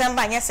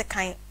samba nyese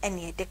kan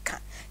ene edeka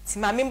ti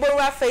ma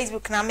memborwa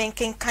Facebook na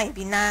menken kan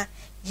bi na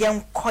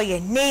yenkoye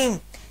name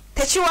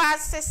techiwa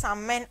say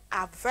some men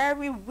are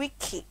very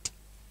wicked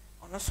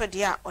ono so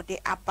dia ode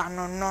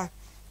abanono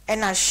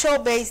and a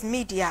show-based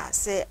media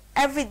say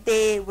every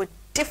day with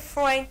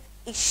different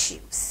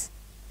issues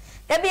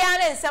da bia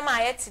na nsema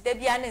ayeti da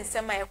bia na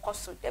nsema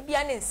ekoso da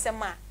bia na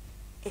nsema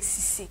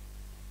esisi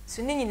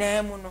so ni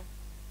nyina mu no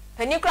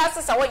pani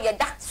class sa wo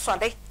yeda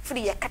sode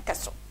free ye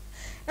kataso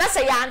na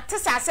se ya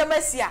ntese asem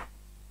a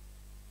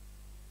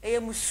eye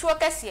musuo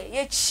kase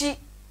ye chi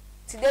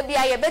ti de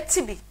bia ye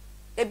betibi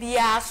de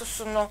bia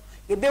soso no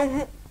ye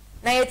behu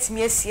na ye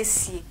timi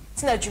asiesie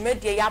ti na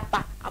dwumadie ya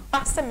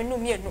aba se menu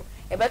mienu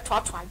e beto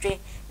ato adwen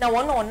na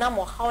wona onam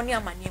haw ne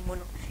amane mu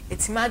no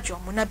etima adwo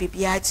mo na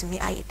bibia timi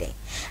ayeden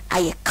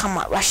aye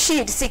kama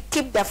Rashid say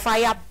keep the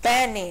fire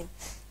burning.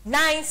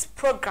 Nice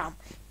program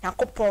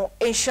Nakopon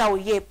Ensha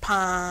ye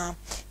pa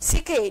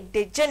CK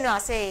the general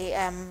say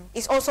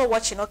is also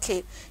watching.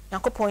 Okay,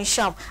 Nakopon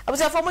Ensha I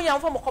was from young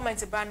from comment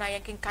brana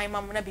yankin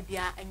kaima na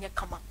bibia enye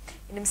kama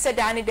nim said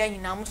ani dan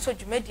nyina mo so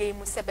dwumadie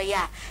mu se be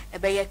ya e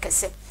be ye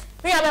kese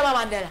me ya Mama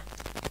Mandela.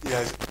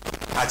 Yes,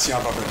 achi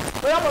ababa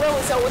we am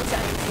say what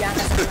ya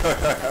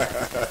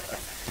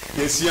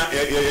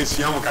yes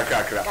ya mo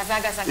kakakra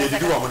ye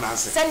di wo mo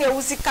nanse send your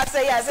wusi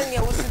kasa ya send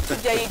your wusi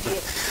tuja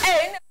yidie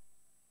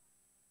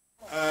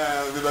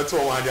we better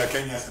one dia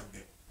Kenya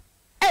something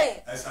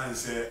I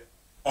say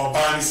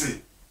oba ni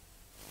say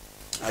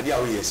ade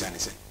awo yes ani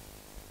say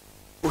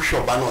o hwe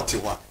oba na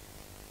otewa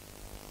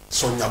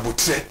so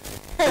nyabotre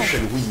hwe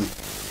ne wuyi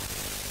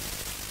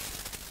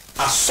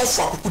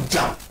asofo akuku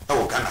jam e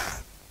wo Ghana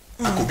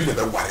akobi na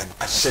be ware no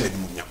ahye ne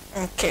munyam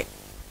okay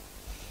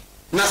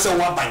na say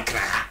wa bankra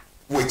ha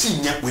wo ti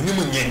nya woni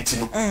mu nyanti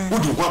no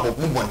wodi ho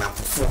abobmu bona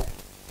fofo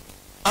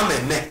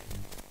amene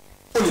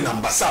oni na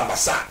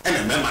mbasa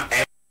ene mema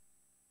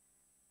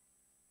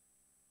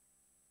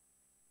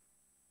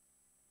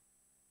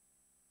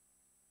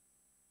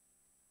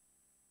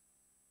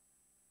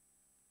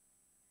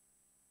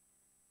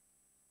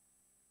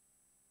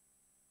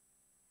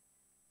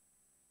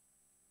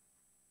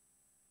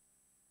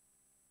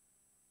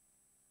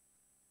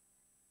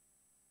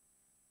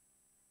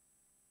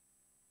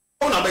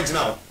Oh, na be gina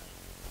o.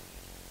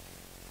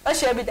 O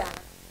she bi da.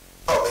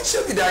 Oh, be she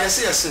bi da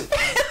yes.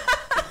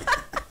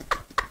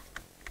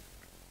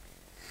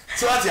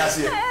 So what you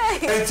say?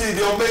 Enti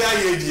de obe ya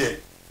ye die.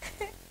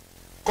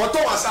 Koto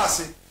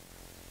wasase.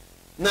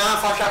 Na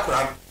fa hwa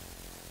kura.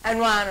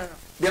 Anu anu no.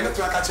 De me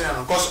to aka kire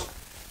no cause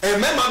e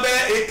mema be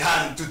 8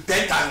 tan to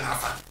 10 tan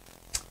afa.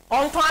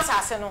 On to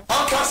asase no.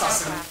 On to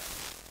asase no.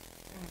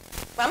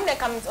 Mam de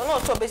kam ono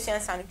to be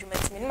siansa no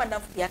dwumati me ni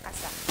madam fu bia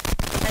kasa.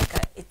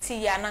 Nanka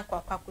eti ya na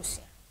kwa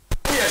kosia.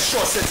 We are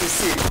sure set to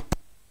say.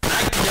 Na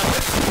kiya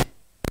we.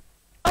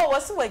 Oh,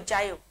 what's what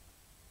jayo?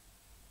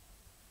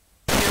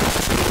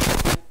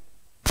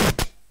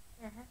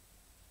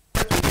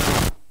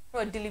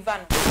 Or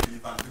deliver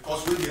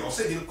because when they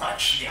also didn't quite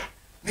share,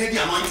 maybe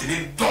anointing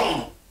it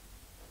done.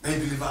 They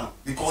deliver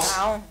because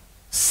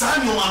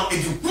San no man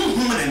if you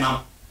woman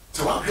now.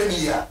 So what can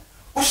here?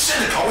 Who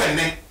send a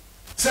kawene?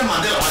 Say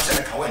Mandela was send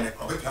a kawene,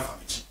 probably family.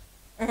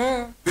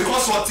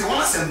 Because what they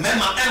want to say,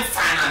 member and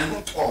fine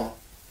and torn.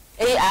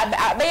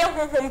 I be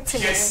home to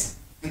yes.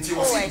 Until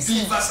was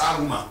divas are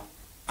woman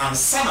and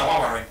son of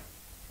our.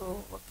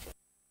 Oh, okay.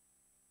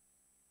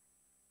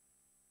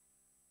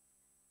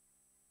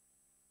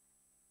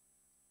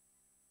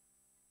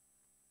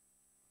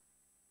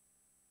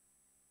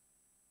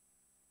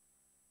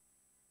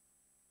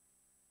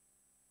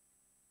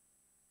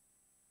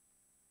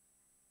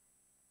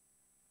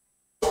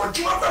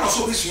 Juma kwa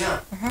so this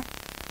year.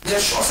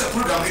 Yes, sure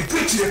program we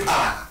preach the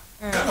power.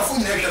 Can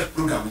phone next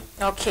program.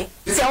 Okay.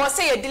 So I was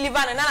say you deliver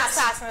na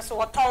assassin so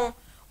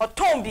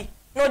oton bi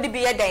no de bi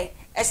ye den.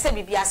 E se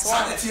bibi ase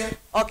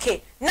one.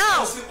 Okay.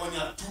 Now say on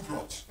your 2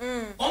 plots.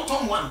 On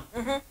tom one.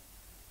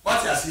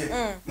 What you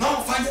say? Now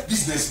find a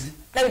business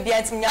bi. Na bibi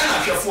antim nya.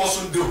 Na hwe for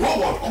so the whole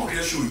world on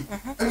can show you.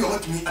 And you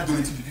want me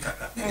adonate bibi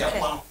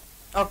kakra.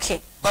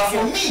 Okay. But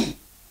for me,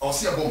 I'll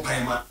see about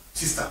Paima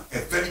system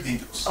very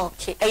dangerous.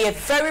 Okay.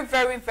 Very,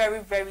 very, very,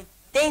 very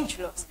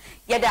dangerous.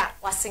 Yada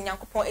was in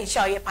Yankopon in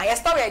show your pie.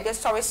 Story, I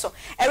just sorry so.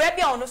 A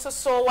rebel on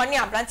so 1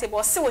 year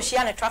blantable, see what she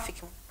and a traffic.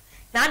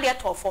 Now they are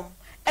tall form,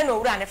 and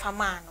no run if a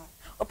man.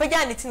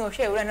 Opajan it no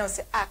share run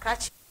say, ah,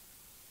 catch.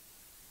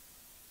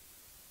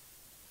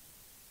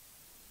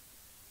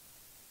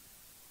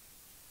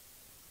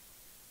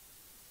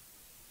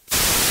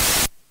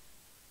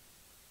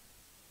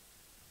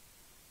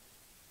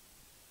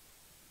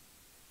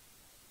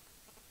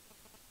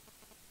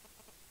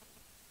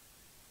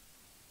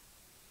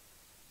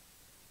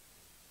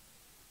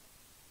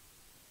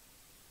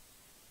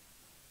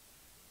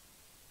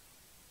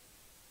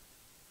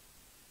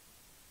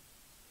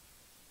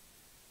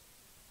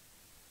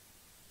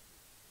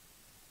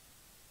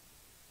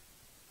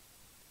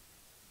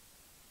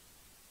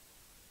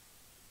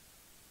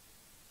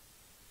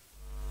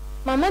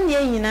 Mama nie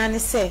nyina ne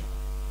se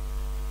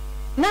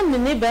na me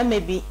ne ba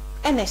mebi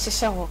e na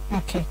hyehye ho.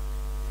 Okay.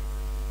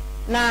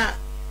 Na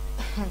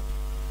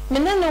me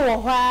ne no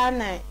wo ho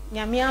na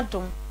nyame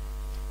adom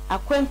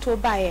akwento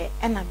bae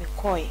e na me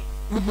koye.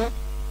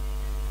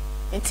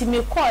 Enti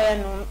me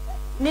koye no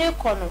me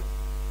kono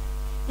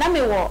na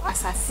me wo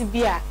asase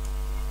bi a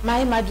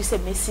mai madu se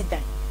mesi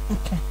dan.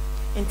 Okay.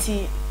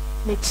 Enti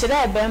me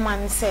kire ebe ma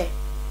ne se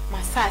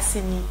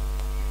masase ni.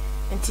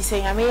 Enti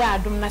se nyame ya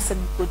adom na se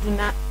kodu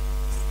na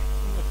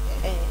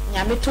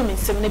nyame to me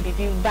nsem na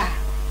bibi ba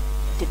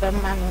de ba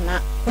ma no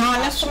na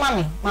na soma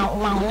me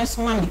ma ne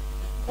soma me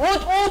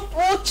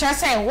wo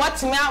chese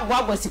what me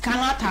agwa sika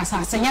na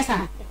atasa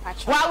senyesa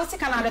wa wo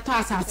sika na de to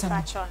asase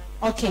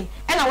okay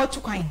e na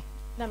watu kwan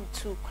na me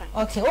tu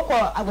kwan okay wo ko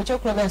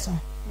agboche kuro be so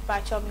ba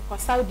cho me ko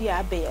Saudi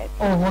Arabia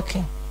oh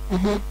okay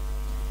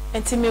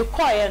enti me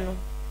koye no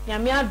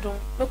nyame adom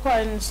me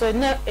koye no so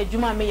na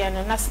adwuma me ye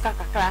no na sika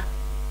kakra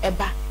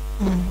eba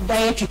da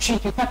ye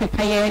twitwi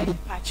papa ye di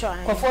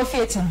ko for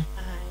fiat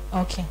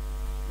okay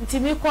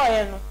nti me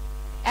koye no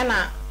e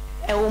na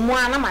e wo mu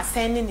ana ma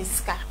sen ni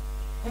sika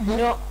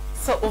no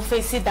so o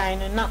face dan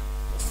no na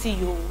see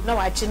you na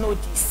wa je no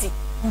DC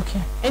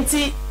okay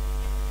nti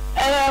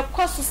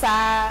kosu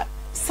sa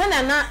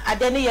sana na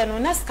ade ne ye no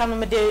na sika no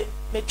me de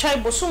me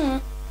twai bosum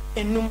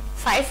enum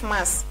 5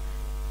 months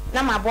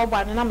na ma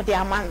bobo no na me de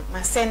aman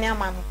ma sen ni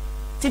aman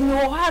ti mi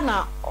wo ha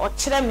na o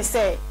kire me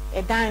se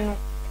e dan no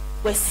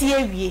wasi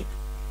awie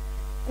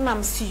na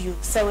me see you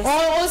so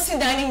oh see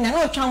dining na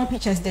no twa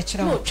pictures de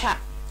kire no twa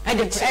I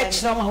de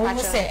kire ma wo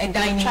se e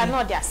dining twa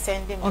no they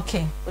sending me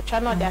okay o twa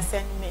no they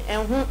sending me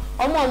enhu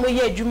omo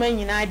ye adwuma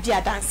nyina di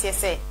adanse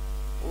se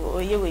o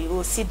ye we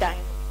o see dan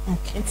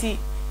okay nti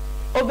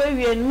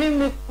obewie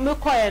me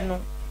koye no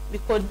we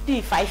could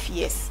do 5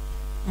 years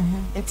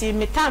nti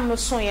me time no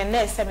so ye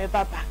na ese me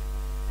baba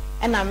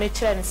e na me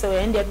kire ne se we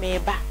ende me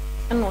ba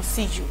e no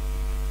see you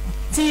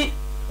ti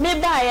me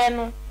ba ye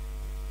no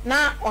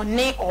na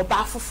one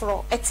oba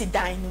foforo eti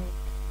dan no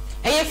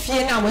eye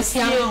fie na wasi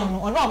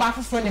anu ono oba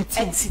foforo na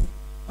ti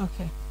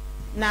okay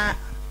na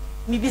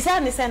mi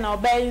bisa ne se na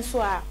oba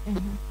nso a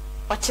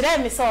o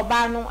kire me se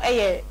oba no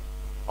eye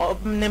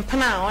ne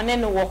mpana one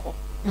ne wo ho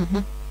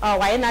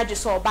wa ye na aju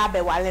so oba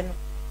be wale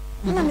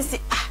no na me se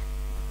ah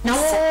na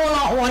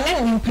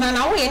wone ni mpana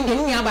na wo ye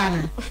ndeni nya ba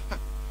na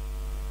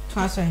to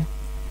aso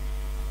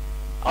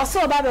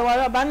also ba be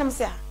wara ba nam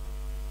se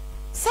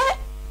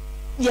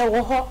ye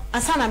wo ho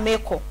asa na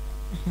meko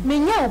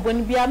menya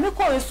oboni bia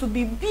meko esu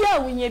bibia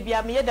wonye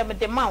bia me ye dem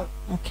de mawo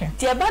okay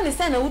ti e ba ne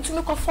se na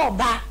wutumi ko fo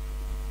ba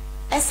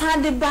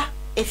esan de ba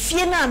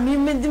efie na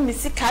me di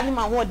misika ni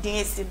ma ho den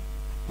esim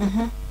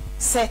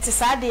set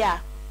sade a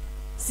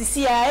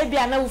sisi a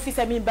bia na wo fi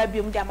se me ba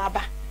biom de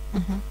amaba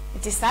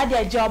ti sade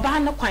a je oba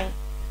ne kwan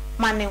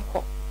ma ne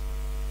nko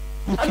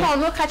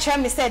no ka kire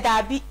me se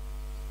da bi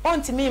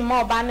onti me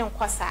ma oba ne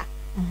nko sa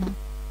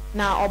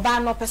na oba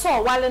no pese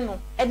o wale no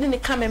e de ne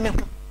ka me ho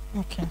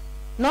okay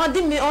na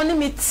odi mi oni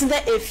mi tine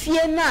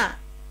efie na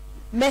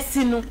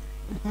mesi no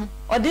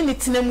odi ni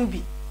tine mu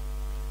bi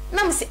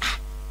na me se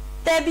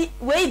Debbie,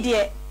 wait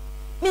dear.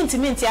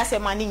 Minti ase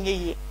mani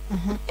nyeye.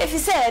 If you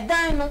say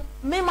dan no,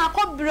 me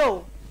mako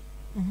bro.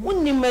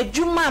 Unni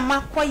medjuma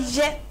mako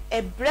ye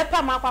e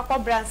brepa mako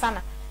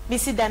bransana.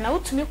 Bisi dan na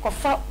utumi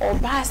kofa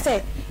oba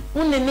se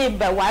unne ne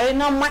ba ware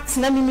na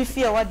matena mimi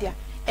fie wodia.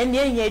 Ene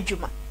enye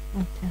adwuma.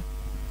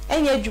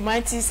 Enye adwuma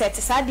nti set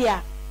sade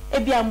a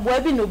ebia mboa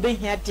bi no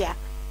behia dia.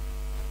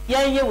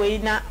 Yenye we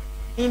na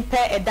impe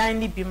edan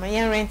ni bi ma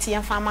yen rent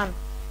yen fama no.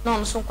 No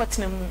no so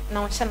kwatena mu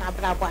na wo hye na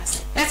abrabo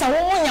ase. Esa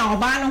wo nya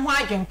oba no ho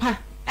adwempa.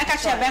 Eka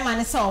hye be ma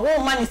ne se wo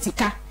ma ne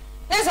sika.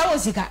 Esa wo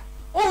sika.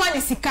 Wo ma ne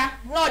sika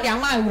na odi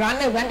ama awura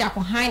na awura nda ko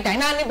han dan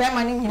na ne be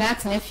ma ne nyina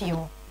atena fie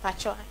ho.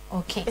 Pacho.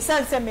 Okay.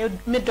 Esa se me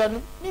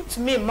don me to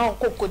me ma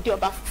okokodi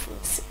oba fufu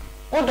si.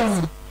 Wo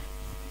don.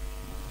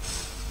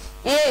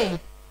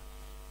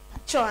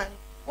 Pacho.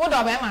 Wo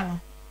do be ma no.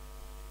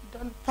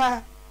 Don pa.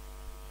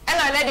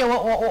 Ena le de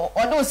wo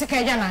do sika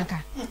eja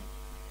nanka.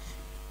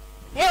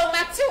 Yo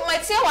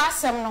mati wa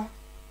asem no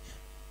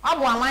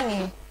abo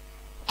amane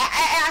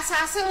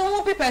asase no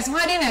hu pipes ho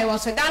ade na wo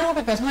so dan hu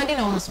pipes ho ade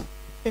na wo so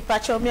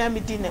pipacho me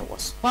amedi na wo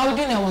so wa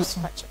odi na wo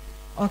so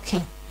okay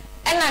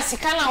ena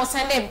sika na wo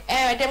sende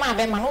de ma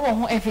be ma no wo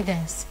ho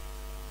evidence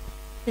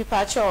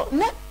pipacho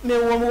na me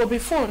wo be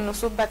phone no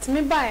so but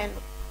me buy no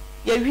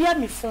ya wia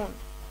me phone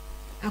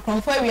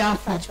akonfo wia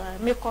phone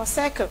me ko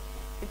circle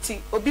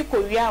ti obi ko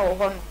wia wo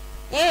ho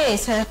no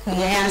circle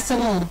ya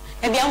asem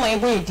e bia mo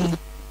ebo edi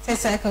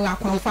say ko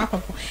akonfo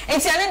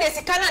enti ane de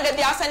sika na de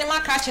bia asane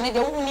ma crash ne de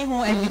wo ni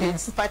ho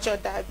evidence pipacho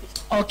dabi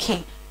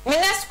okay my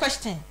next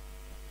question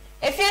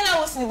if you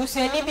na was ni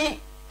busuani bi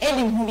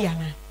enim hu bia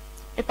na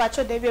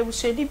pipacho dabi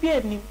busuani bi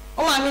enim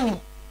o ma me ni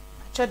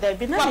pipacho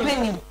dabi na me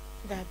ni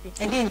dabi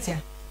edentia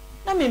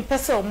na me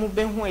mpese o mu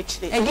be hu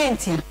akire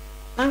edentia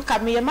anka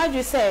me ye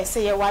madwe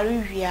se ye ware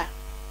wia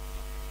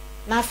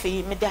na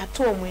afi me de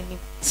ato o mu enim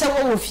se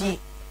wo fie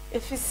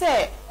if you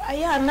say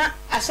aya na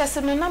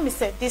ahyase me na me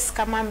say this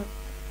kama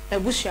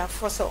ebushia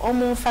for so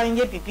omo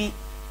fanye bibi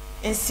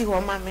ensi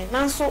wo ma me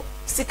nanso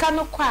sika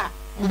no kwa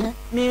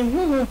me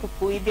huhu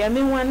popo ibia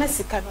me hu na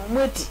sika no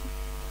modi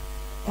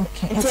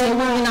okay enti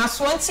wo na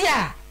so nti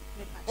a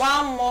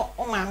wa mo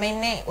o ma me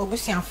ne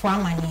obusuafo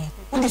amane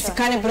wo di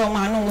sika ne bro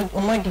ma no o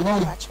modi wo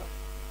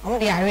o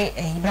di are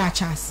ibra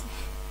chas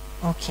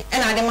okay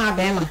ena de ma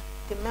be ma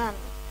de man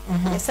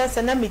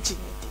esense na me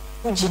jinidi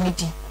wo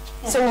jinidi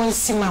se wo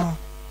nsi ma mo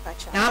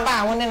na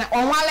ba wo ne na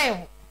o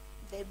wale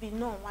there be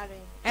no wale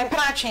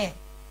empathy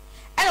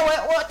ene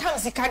wo tam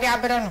sika de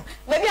abere no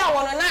baby a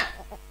wo no na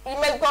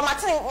me go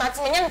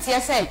matin nyam tie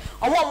say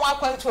omo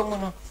akwanto mu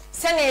no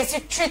se na esi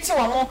treat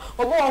wo mo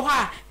obo wo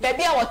ha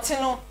baby a wo te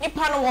no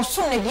nipa no wo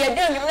so ne de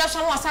de nwum na so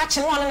no asa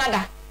che no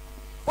nada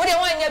wo de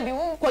wanya bi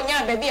wo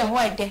konya baby a ho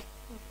ede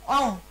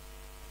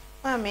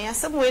mama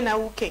asem we na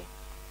wuke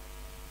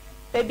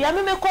baby a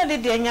me ko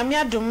de nyame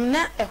adom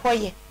na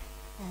ehoye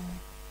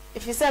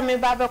ifisa me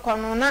ba be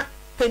kono na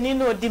pani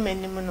no odi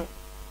manim no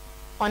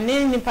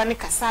one nipa ne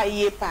kasa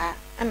yie pa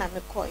ana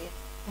me koye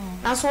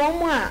na so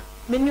omo a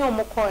me ni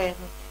omo koye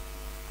no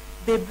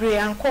bebre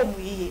ankom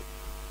yie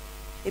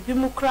ebi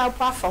mu kra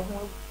pa fa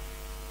ho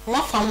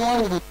ma fa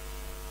mo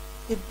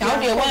dawo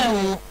de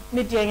wa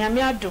me de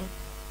nyame adom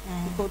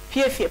ko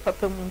pie fie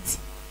papa mu nti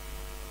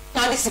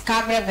na de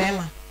sika be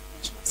ma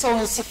so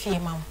won si fie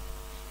ma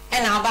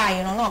ena ba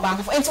yi no ba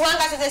ko enti wan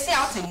ga se si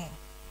outing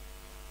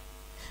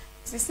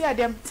sisi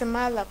adem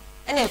temala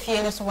ena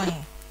fie no so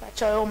wan ba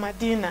cho o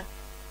madina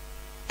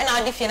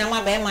ena odi fie na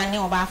ma be ma ne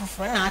oba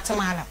afoforo na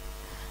atemala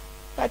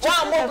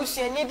wa mo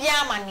busuani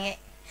bia amane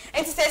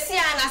enti se si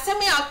a na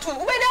asem ya to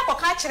wo be da ko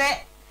ka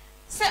kire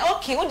se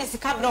okay wo de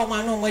sika bra o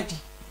ma no madi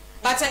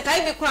but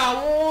enkai bi kura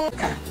wo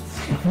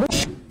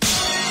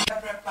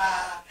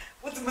prepa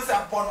utu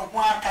musa bono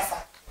mo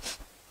akasa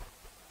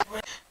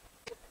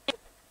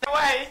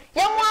why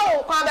yamwa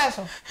wo kwa be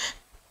so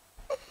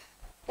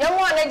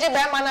yamwa na ji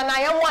be ma na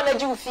yamwa na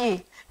ji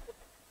ufie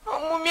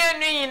omu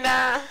mienu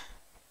yina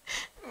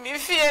mi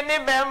fie ne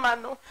be ma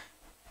no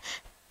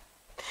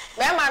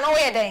wo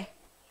ye den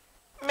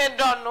me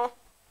dono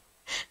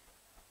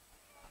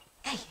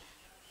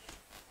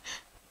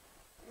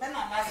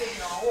mena na se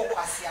no wo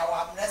kwasi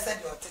awa mrese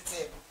de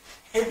otete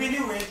ebi ni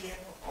we die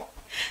no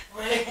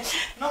we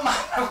no ma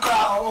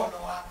kwa wo no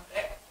wa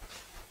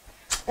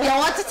Ya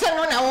watete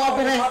no na wo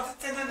bere.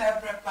 Watete no na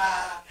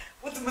prepa.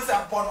 Wutu sa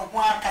mpo no ho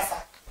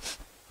akasa.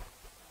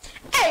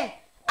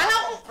 Ana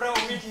pre o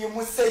mi di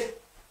mu sei.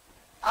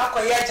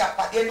 AKYEA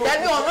Japade no.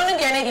 Dabi ono ne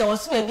de ne de wo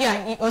se be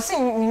a o se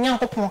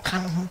nyankopon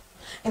kan ho.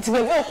 Nti be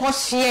o ko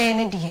hye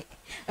ne de. E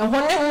ho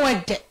ne ho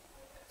ede.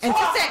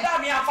 Nti se da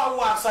mi afa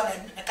wo anso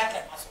na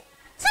katra maso.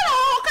 Se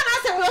no kana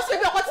se be o se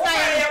be ko tina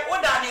ye.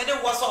 Wo da ne de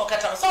wo so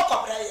katra so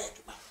ko bra ye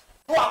aduma.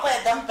 Wo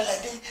AKYEA dam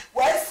pelade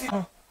wo si.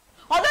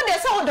 Odo de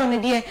se wo do ne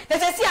de. De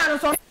se si anu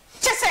so.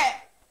 Che se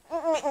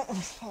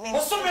wo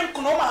so me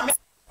nkuno ma me.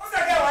 Wo se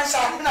ga wan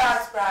sha na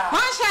aspra.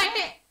 Wan sha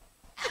ni.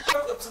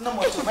 No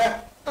mo to me.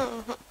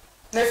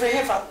 Ne fe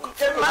he fa.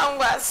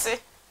 Mangwase.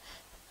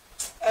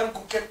 Em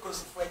ku ke ko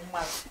so fo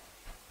anyuma.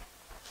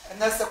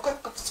 Na se ko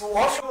so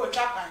wo fo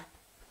chapan.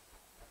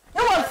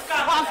 No one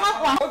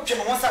fa o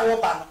dwene wo sa wo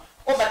ba no.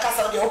 O be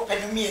kasa de o pe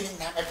no mi ni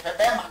na me pe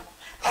be ma no.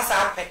 Asa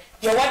ape.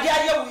 De wo de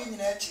aye wo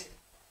nyina achi.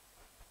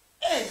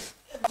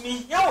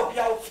 Mi ya obi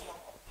a wo fi.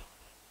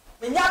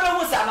 Mi nya be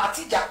wo sa na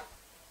atija.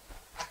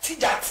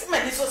 Atija ti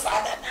me ni so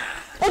sa da na.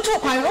 o tu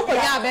kwan no ko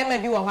ya be ma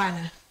bi wo ha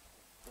na.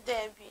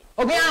 Debi.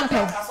 Obi ampe.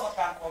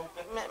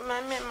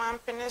 Ma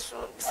mpene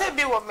so. Se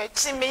bi wo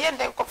mechi me ye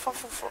den kofa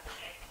fufu.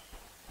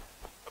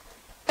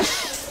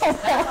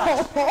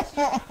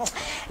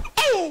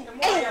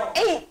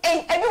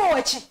 Ebi wo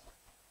wachi.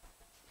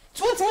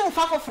 Tu ti mi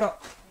fa foforo.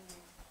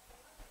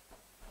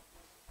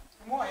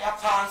 Mo ya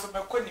pa so be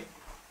koni.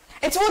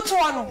 Eti wo tu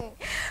ono.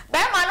 Be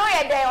ma no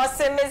ye den o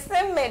se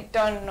me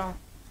don no.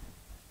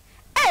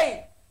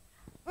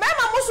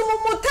 Mama musu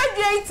mu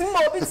tadwe iti ma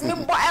obi ti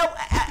mi bo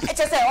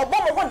eche se obo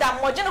mo ho da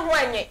mo je ne ho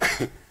anye.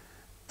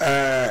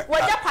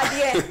 Waja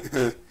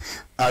pade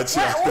Achi.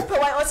 wo pe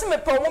wa o se me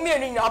pe mo mi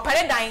enu nya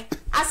opere dan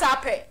asa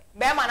pe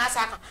be ma na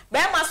asa kan be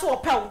ma so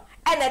opew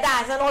e na da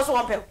asa no so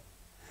opew.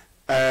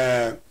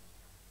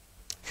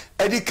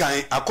 Eddie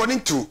kan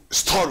according to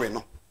story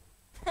no.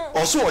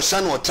 Also o sha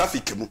no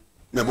traffic mu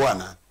me bo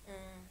ana.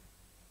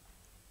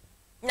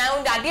 Na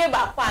unda de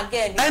ba kwa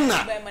again.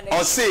 Ena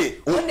o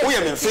say wo ye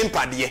me fem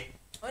pade.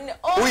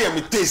 Wo ye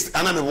me taste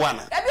ana me bo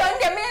ana. Dabi on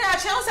de me na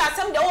chance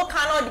asem de wo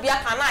kan na de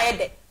bia kan na ye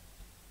de.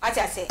 Ati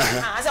ase.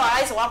 Ase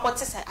wa ise wa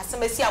kwoti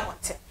asem asi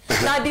amote.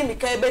 Na di mi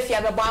ka be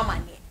fia be bo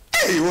amane.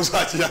 Wo so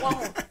ati ya.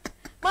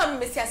 Mam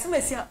me si asem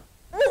asi.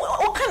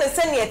 Wo kan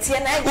se ne etie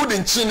na e. Wo de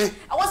nchini.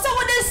 Wo se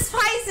wo de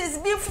spices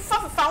bi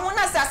fa ho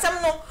na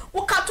asem no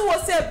wo kato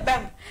wo se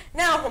bam.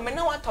 Na ho me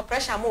na wa to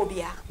pressure ma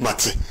obi a.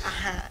 Mate.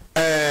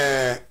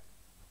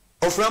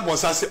 Ofra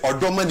bonsa se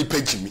odoma ni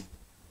pagimi.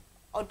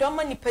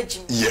 Odoma ni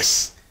pagimi.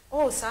 Yes.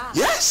 Oh sir.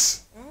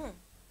 Yes.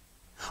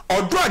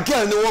 Odo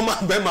again no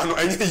woman be ma no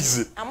anye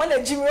easy. Amana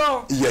jimi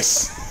o.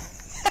 Yes.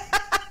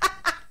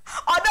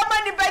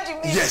 Odoma ni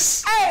pagimi.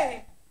 Yes.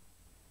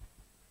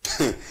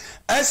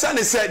 Esa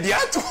ne said the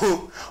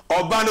ato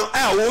oba no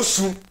wo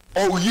su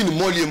o yi ni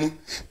molie mu.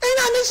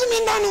 Ena ni su mi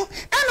ndano.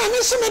 Ena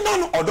ni su mi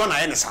ndano. Odo na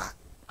ye ne sa.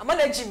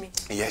 Amana jimi.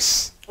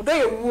 Yes. Odo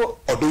ye wuo.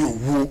 Odo ye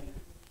wuo.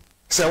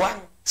 Se wa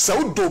se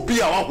wo do bi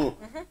a wa ho.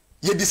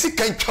 Ye di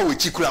sika ntwa we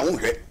chikura wo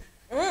hwe.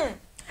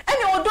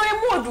 Ene odo ye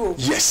mu odo.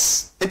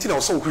 Yes. Enti na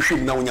wo so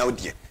hwehwem na wonya wo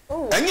de.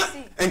 Enya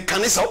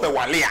enkane sa wo be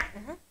wale a.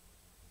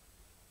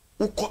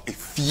 Wo ko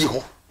efie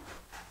ho.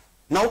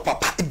 Na wo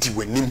papa edi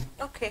wanim.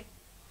 Okay.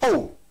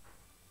 Oh.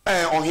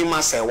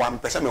 Ohima SERWAH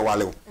mpese me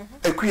wale wo.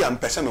 AKYEA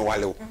mpese me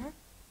wale wo.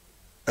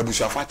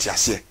 Abusuafo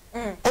atiase.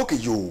 Okay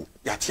yo,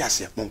 ya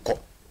atiase monko.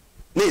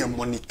 Na ye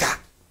monica.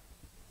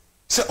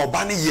 Se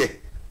oba ne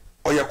ye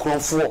oye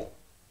kronfo.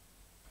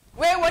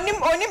 We oni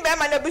be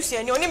ma na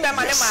busuani, oni be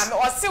ma ne maame,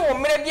 o se wo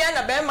mre bia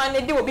na be ma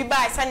ne di obi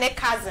ba sa ne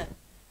cousin.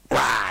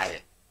 Why?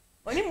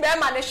 Oni be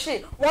ma ne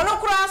hye. Wono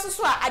kura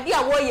so a ade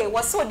a wo ye,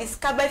 wo se o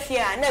discover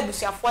fear na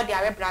abusuafo de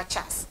awe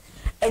brachas.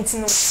 Enti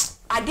no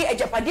ade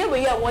ajapade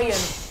we ye wo ye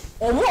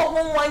no.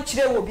 Omo wan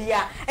kire wo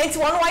bia. Enti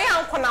wono wa ye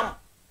ankonam.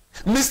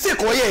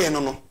 Mistake oye ye no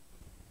no.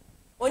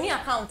 Oni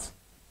account.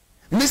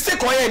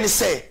 Mistake oye ni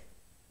say.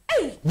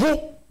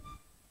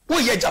 Wo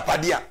ye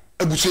japade a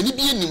abusuani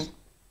bi enim.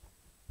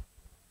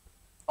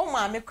 O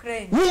maame kura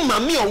ni. Wo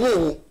maame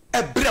owo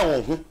ebre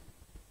wo ho.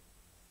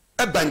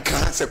 E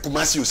banka se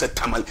kumasi o se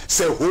tamal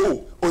se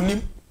ho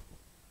onim.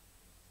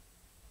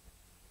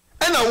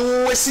 Ena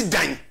wo wesi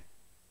dan.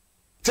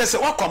 Se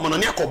wakomono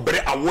ne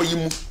akobre awoyi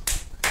mu.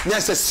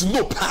 Ne se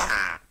slope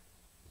ha.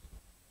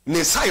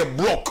 Ne say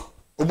block.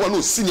 Obo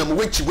no senior mo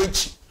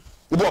wechi.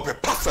 Obo pe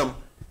perfum.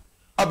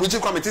 Abuji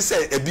kwamete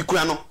se ebi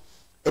kura no.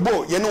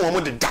 Ebo ye no wo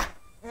mo de da.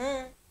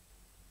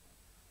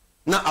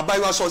 Na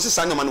abayiwa so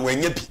sisa nyama no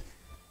wanya bi.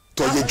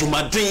 To ye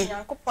dwumaden.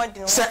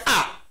 Se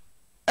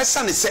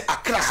esa ne se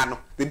akra ha no.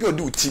 Bebi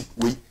odi uti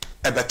we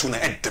ebeto na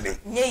edene.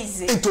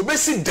 Nyeize. Ento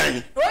besi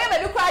dan. No ye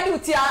bebi kwa di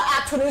uti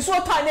atono so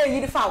to na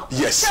yiri fa.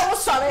 Yes. Se wo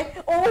sore,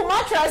 o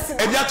mattress.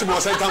 Ebi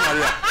atomo Santa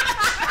Maria.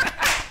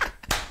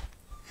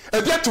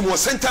 Ebi atomo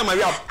Santa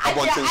Maria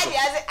abonten so.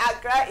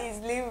 Accra is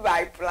live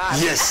by plan.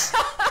 Yes.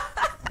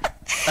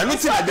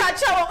 Anything I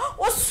catch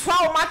you,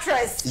 swallow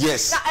mattress.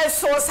 Yes. Na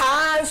so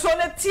san so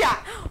na tia.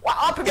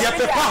 Wa up be ya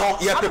pepa ho,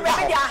 ya pepa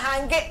ho. Ya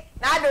hange.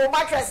 Na the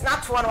mattress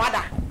not one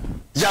wada.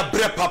 ya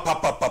bre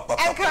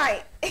papa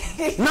cry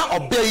na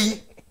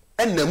obey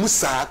na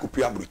musa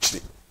kopia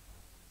brochire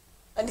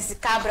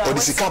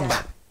odisi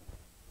kaba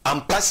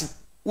ampasi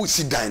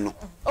usi dan no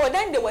oh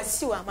then they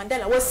wasi wa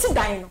Mandela wasi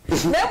dan no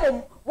na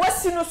mom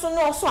wasi no so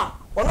no so a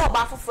ono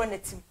oba foforo na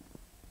tim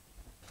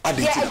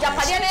ya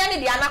japade na ya ne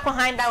dia na ko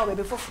han dan o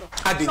bebe foforo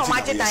no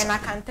maje dan na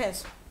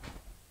contents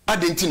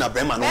adenti na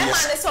bema no yes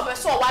bema ne so be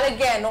so wale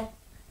girl no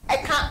e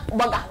ka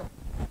boga no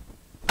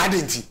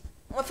adenti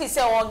mo fi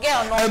se o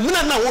girl no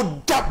emna na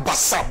wo da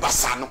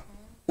basa no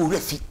o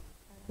refi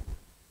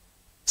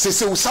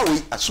se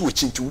usawe aso we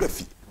chinti o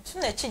refi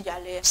na chi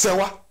jale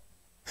sewa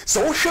se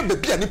wo hwe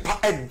bebi anipa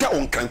eda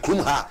on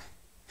krankrum ha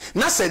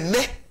na se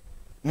ne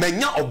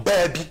manya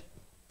oba bi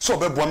so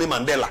obeboa me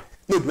Mandela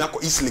na odumi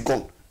akọ easily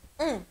gone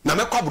na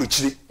me kwa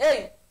bruchiri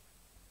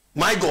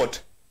my god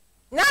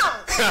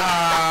now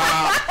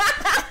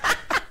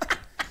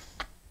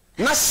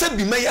na se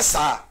bi me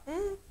yesa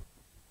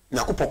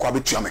nyakopọ kwa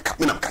betu ameka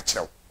me na mka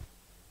kirew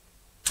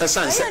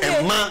esan se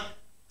ema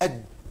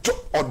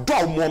odo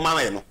omo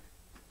ma no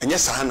enye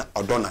sa na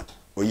odo na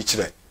oyi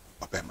kire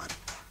opema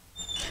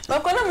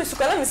bakona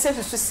misukala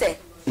misefisu se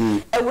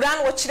ewura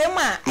no wo kire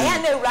ma aya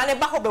na ewura ne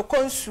ba ho be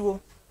konsuo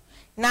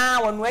na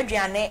wonu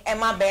aduane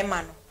ema be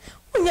ma no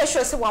unye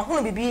sure se wa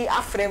hono bibi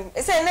afrem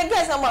se ne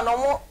guys na ma no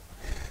mo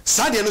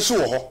sade no so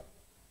wo ho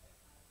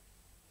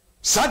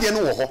sade no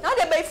wo ho na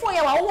de be fo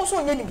ya wa wo so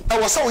onye ni bi e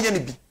wo sa onye ni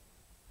bi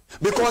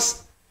because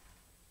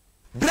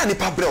bra ni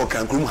pa bra o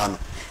krankrum ha no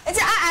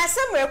enti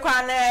asemre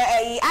kwa na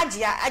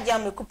agia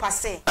meku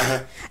pase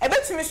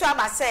ebetumi so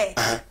aba se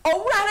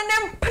owura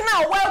ne mpena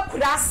wa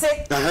kura ase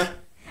ena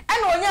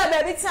onya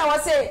ba bi tia wa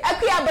se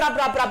AKYEA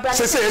bra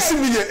se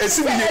esimiye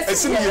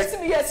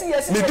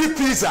me di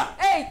pizza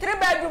 3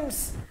 bedrooms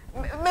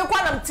me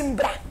kwa na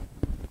mtimbra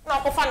na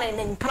ko fa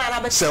na mpena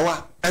na be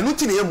sewa enu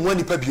ti ne ye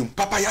muani pa bium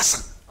papa yasa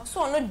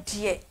so no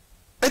die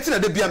enti na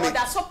de bia me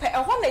oda so pe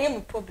ho na ye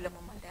me problem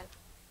Mandela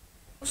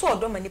so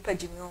odo mani pa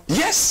jimi o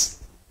yes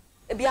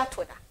ebi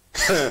atoda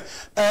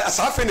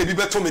asafe na bi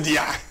beto me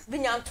dia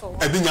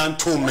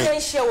binyanto me e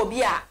hia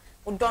obi a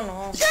odo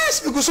no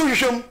yes because so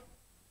hwehwem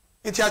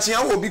enti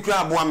achia wo obi kura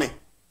aboa me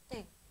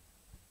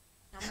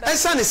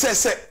esa ne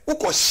se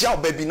ukọ hia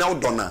oba bi na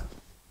odo na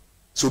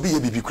so bi ye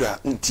bibi kura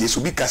ntie so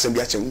bi kasem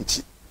bi ache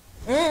ntie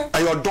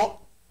ayodo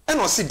e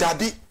no si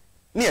dabi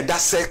na e da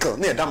circle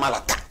na e da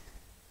malata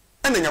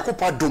ena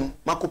nyakopa dom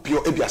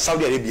makopio e bia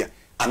Saudi Arabia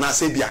ana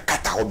se bia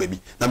kata oba bi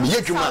na me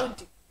yedwuma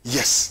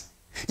yes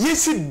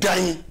yesi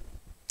dan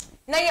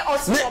na ye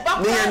oso oba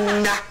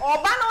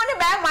na woni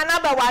ba ma na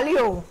ba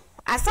wale o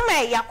asema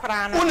ya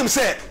kwara no wonim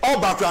se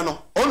oba kwara no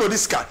ono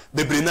diska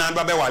bebre na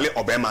ba be wale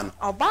oba ma no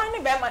oba ni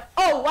ba ma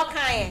oh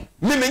wakan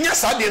me menya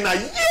sade na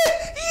ye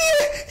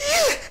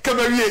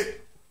kamawie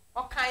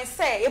okan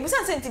se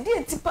ebusan se ntidi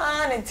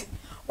ntipa na nti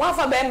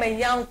wafa ba ma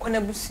yanko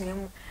na busua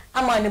mu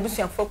ama na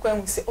busua fokwa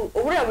mu se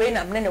owura we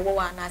na mne ne wo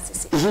wa na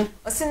asese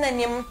osi na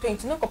nyem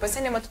 20 no ko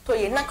pese ne matoto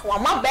ye na ka wa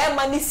ma ba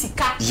ma ni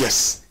sika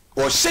yes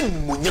o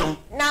shen munyam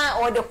na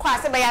o de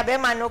kwa se ba ya be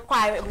ma no kwa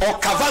o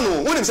kava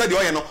no wonim se de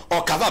o ye no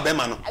o kava be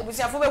ma no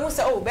abusiafo be hu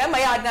se o be ma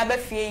ya na ba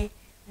fie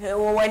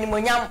wo wani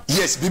munyam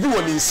yes bibi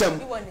woni nsem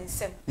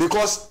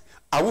because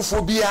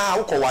awufo bia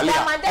wo ko wale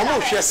a o mo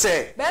hwe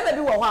se be ma bi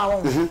wo ho a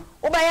wo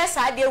wo ba ya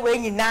sa de we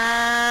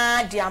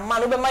nyina de ama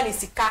no be ma ni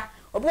sika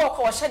obi wo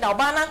ko hye da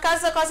oba na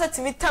kansa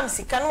timi tam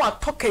sika no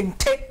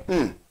atokente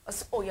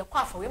o ye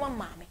kwa fa we ma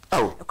maame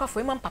ye kwa fa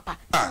we ma papa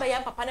be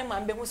ya papa ne ma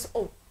be hu se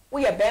o wo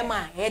ye be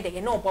ma he de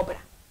ye no bobra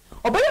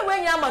obeye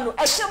we nya ma no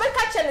e che be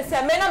ka che ne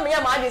se me na me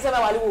nya ma ade se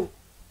ba wale wo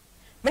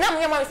me na me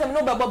nya ma se me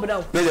no be bobra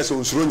wo na je so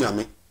nsuro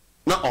nyame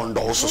na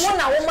ondo so wo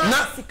na wo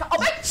ma sika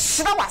obe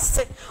chira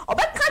wase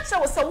obe ka che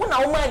wo se wo na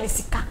wo ma ni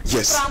sika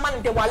yes ma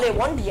ne de wale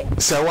won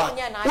de sewa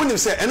wonim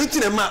se enu ti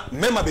ne ma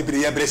mema bebre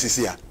ye bre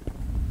sisi a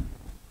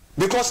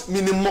because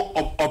minimum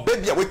obe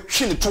bia we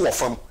twi ne to wo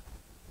fam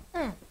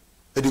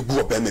e de gu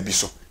obe ma bi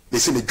so they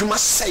say ne dwuma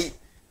sei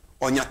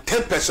onya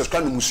 10 pesos kwa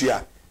no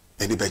musua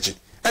eni beji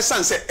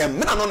esan se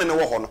emna no ne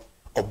wo ho no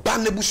oba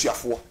na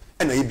busuafo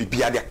e na ye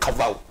bibia de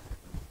cover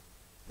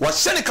wa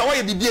hye ka wa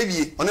ye bibia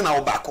wie one na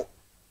wo baako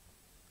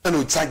e na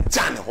otsa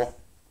jan ho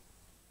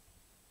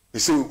they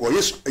say wo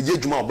ye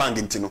dwuma oba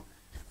ngenti no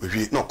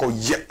wie na ko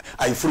ye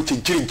ai furu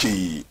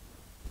chinchirinchi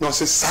no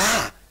se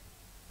sa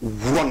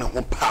wuro ne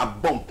ho pa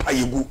bom pa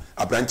yegu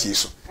abranti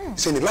so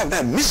say ne life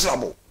that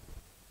miserable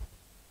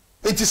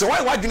it is why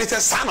you need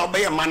to say na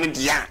obey man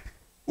dia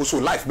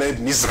also life be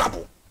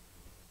miserable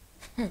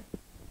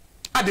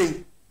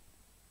ade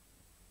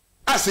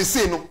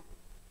asese no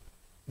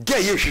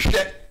gay ye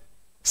hwehwe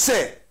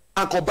se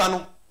ankoba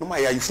no ma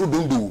ya ifro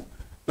dondo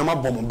na ma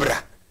bom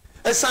bra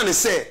esane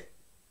se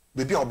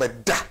bebi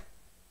obeda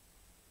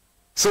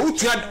se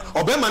utua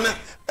obema na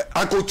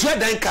ankotua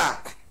dan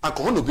ka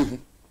anko no behu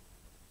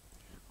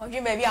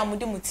oje bebi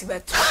amude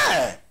mutibeto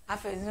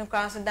afezin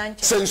kwa so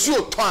danche sensu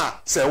oto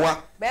a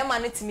sewa be ma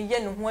ne timi ye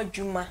no ho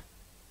adwuma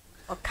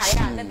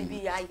okaya na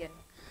bibi ya ye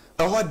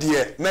no ho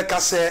de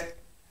meka se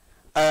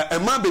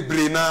ema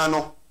bebre na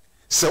no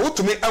se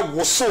wotumi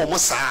ewoso mo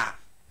saa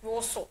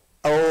woso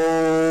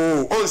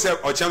Oh, on say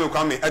ochame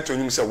kwame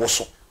etonyum say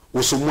woso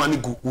muani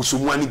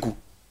gu.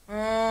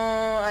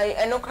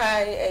 I no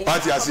cry.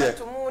 Party as here.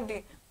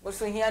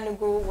 Woso hiani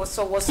gu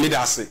woso. Lead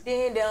us.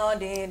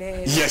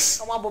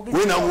 Yes.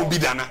 We na wo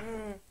bidana.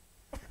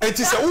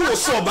 Enti say wo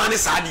so oba ne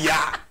saade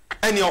ya.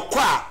 Ene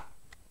okwa.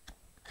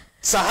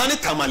 Sahani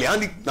tamale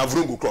andi na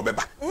vrungu kro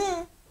beba.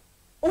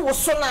 Wo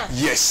so na.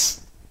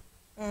 Yes.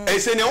 E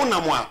say ne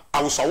wonam a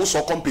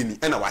awuso company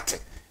ena wate.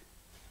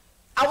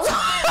 I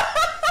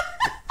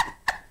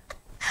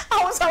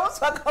was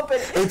company.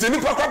 Enti ni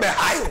kwa be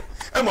hayo.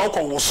 E ma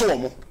wo so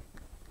mo.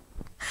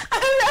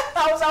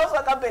 I was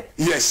company.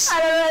 Yes.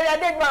 I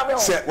did my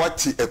say what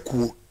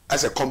ekuo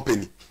as a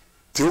company.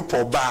 Ti o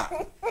po ba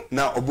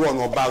na obo on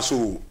oba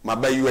so ma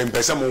ba you en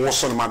pese mo wo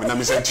so no ma na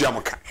me se tua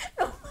mo ka.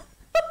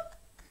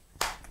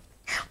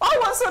 Oh,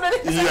 one so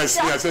that. Yes,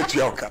 yes, I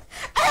tua ka.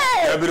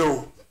 Eh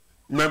bro.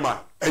 Mema,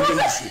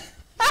 agency.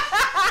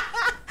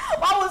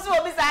 What was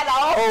you beside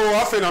that? Oh,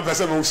 I feel na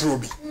pese mo so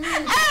obi.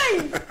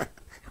 Hey.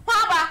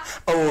 Baba.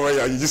 Oh,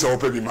 yeah, you just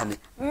open me, mommy.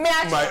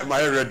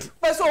 My ready.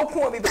 But so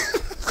cool, baby.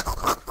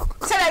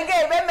 Tell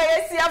again, when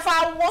I see if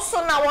I was so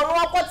now,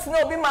 what's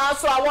no be my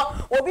so I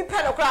will be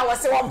pen or cry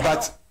was one.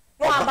 But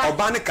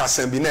Obani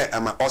Casembine,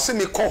 Emma, or send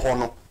me call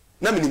hono,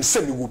 Namin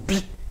said you will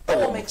be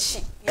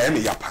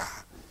Emmy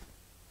Yapa.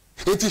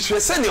 It is your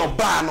sending your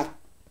bano.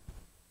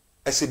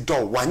 I said,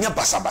 do one ya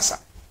basa.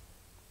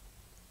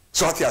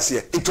 So what you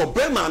say, it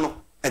obey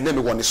mano, and then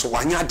we want to so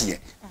one ya dear.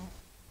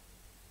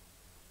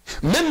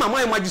 Mema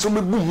mwa imagine so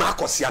me bu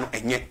makosia no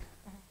enye.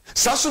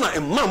 Saso na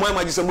emma mwa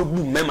imagine so me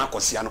bu mema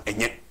kosia no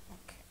enye.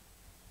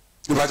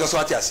 You ba just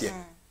what you say.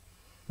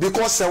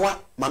 Because sewa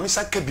mami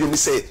sa kebio mi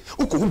say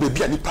ukohu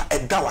bebi anipa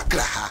eda wa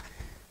kra ha.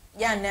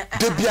 Ya na.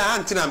 De bia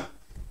antina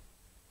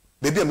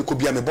bebi ami ko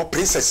bia me bo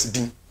princess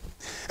din.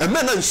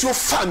 Emma na nsuo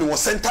fa mi wo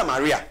Santa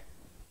Maria.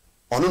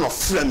 Ono no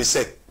frɛ me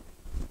say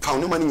fa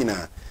no mani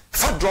nyina.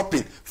 Fa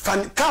dropping,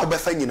 fa ka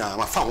obefa nyina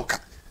ma fa nka.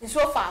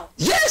 Nsuo fa.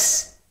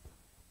 Yes.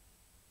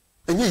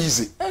 Enye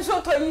easy.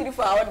 Enso to yiri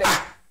for our day.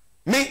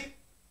 Me.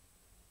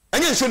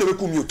 Enye enso na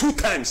bekum you 2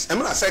 times. Em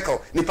na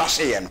cycle ni pa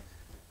hye no.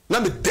 Na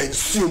me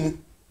dansuo mu.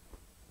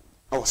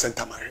 Oh,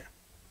 Santa Maria.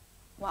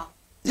 Wow.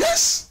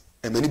 Yes.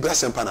 E mani bra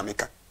sempa na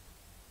meka.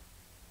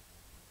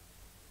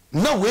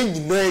 Na we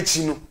nyina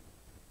echi no.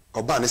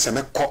 Oba ne se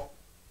mekọ.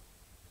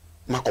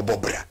 Makobo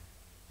bra.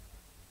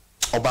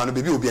 Oba no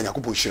bebi obi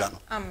anyakopon hira no.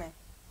 Amen.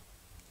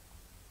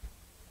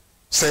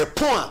 Say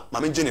point ma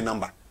me gye ne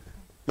number.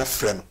 Me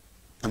frɛ no.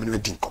 Na me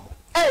di nkomo.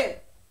 Hey.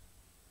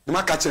 The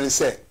man catching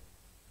say,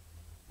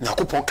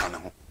 Nakupon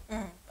can.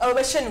 Oh,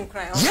 be shenim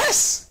cry.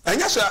 Yes, and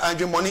yes, I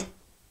give money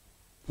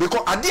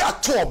because I did a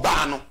tour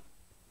bano.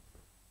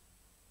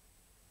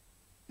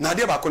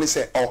 Nadia Bakoni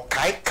say, oh,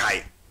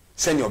 Kai,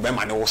 send your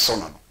bema was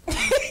son.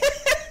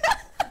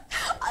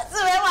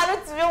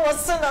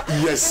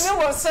 Yes, you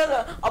was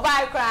son or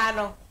buy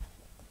crano.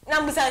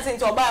 Number something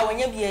to buy when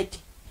you be 80.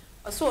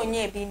 Or so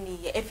near being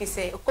if you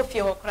say,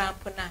 coffee or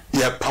crampona.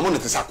 Yeah,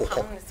 permanent is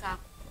alcohol.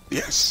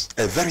 Yes,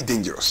 very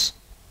dangerous.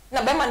 Na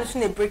be man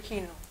no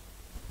breaking no.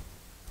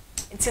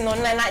 Nti no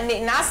na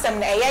asem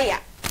na eya.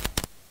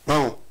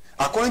 No,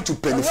 according to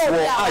Penny 4,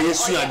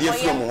 yesu ade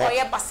from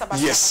ho.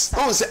 Yes.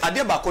 On say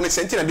ade ba ko ne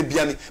senti na de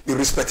bia me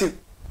respecting.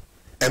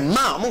 E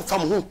ma mo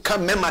fam ho ka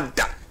mema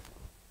da.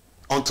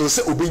 Until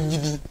say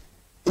obenyini.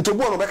 Nto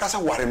bo no be kasa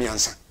ware me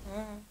ansa.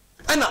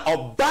 Ana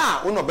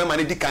oba wo no be ma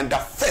ne di kan da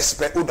first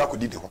be odo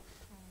akodi de ho.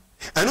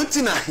 Anu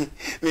ti na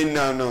we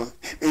no.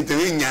 Nto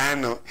we nya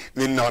no,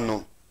 we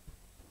no.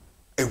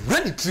 A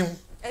ready trim.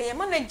 A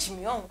man a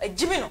Jimmy on a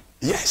Jimmy no.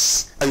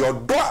 Yes, a your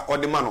door or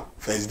the man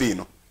first day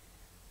no.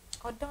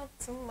 Or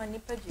don't money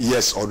per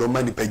yes, or don't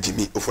money per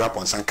Jimmy of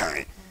upon some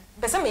kind.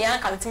 But some young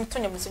can team to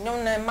you,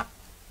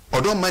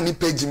 or don't money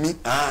per Jimmy,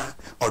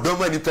 or don't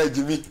money per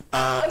Jimmy,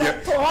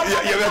 yeah,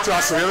 to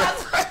us.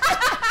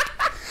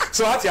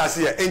 So what you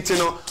see,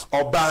 Entino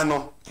or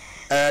Bano,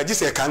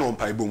 just a canon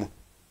pie boom.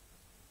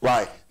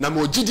 Why?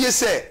 Namo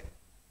GDS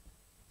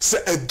say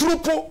a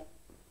drupo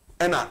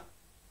and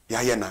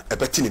ya na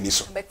ebetini ni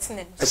so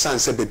esan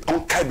se be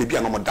on kai baby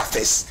no mo da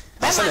face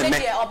asan me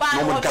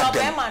no mo da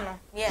dem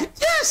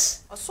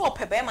yes so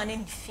ope be ma na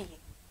ndifi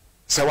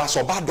se wa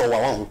so ba do wa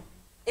ho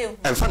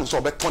enfa no so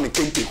obeto ne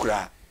kente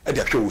kura e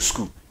de ahwe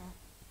school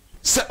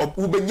se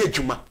wo be nya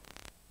adwuma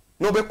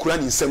na obe kura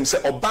ni nsem se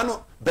oba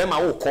no be ma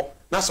wo kọ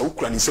na se wo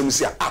kura ni nsem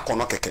si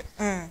akono keke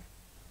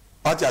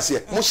ati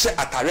ase mo hye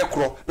atare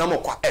kro na mo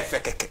kwa efe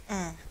keke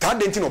ta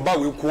denti no ba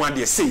we ku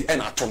ade sei e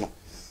na ato no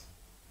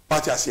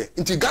Party ase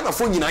nti Ghana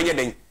fo nyina ye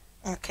den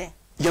okay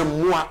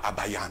yamua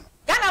abayano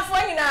Ghana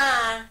fo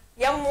nyina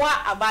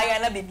yamua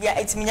abayana bibia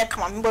etiminya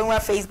kama mbo nwa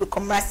Facebook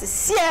commerce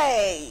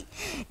say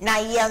na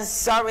yan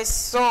sorry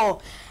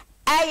so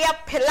Aya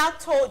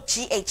Pilato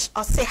GH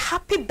or say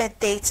happy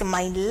birthday to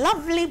my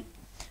lovely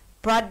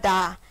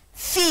brother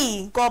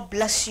Fee. God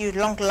bless you,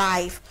 long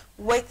life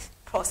with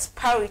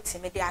prosperity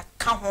me dey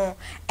aka ho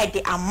e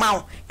dey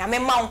amount ya me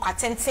ma nkwa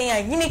tenten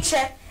a nyini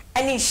che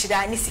ani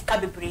nhira ni sika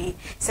bebre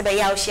se be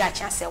ya o hia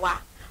chance wa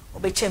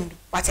obechembi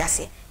what you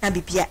say na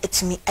bibia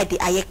etumi e de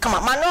aye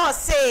kama man no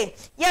say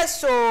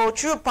yes so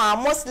true pa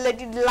most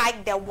lady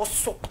like the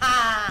woso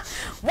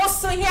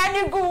here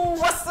ni go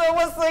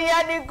woso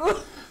here ni go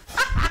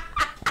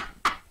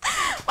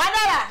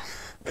Wanara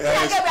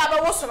ya get be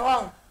aba woso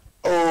no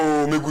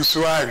oh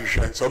meguso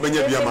ahwehwe so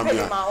obenya bia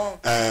mamia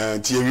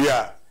ti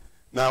ewia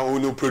na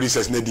onu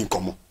producers na di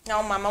nkomo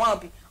na mama wa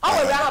bi o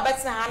we ra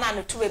betina ha na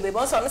no tuwe be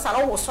bo so no sa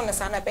no woso ne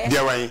sa na be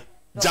dia wan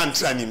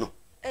jantrani no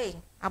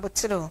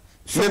abotiro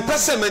me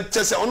pese me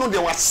tese ono de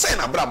wa sen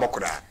na bra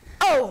bokora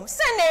oh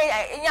sene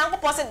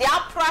Nyankopon se de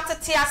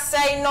apratete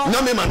asai no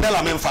na me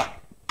Mandela me mfa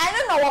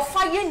ene na wo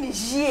fa ye ni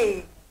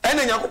yie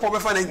ene Nyankopon be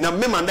fa na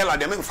me Mandela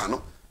de me mfa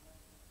no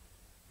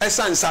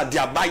esansa de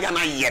abaya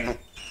na ye no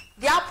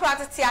de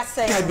apratete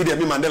asai ka bi de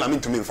me Mandela me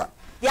ntumi mfa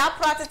de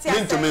apratete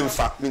asai me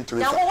mfa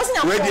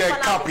we de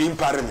cap in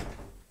pare me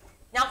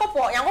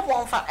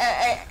Nyankopon mfa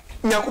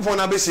Nyankopon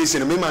na be sisi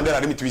no me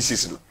Mandela de me tumi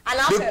sisi no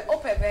ana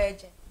ope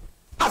virgin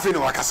afi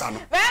no wakasa no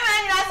mama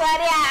nyina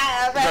sori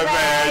a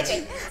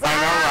virgin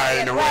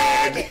ana no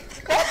wedding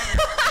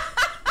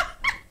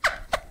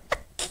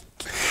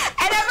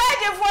and a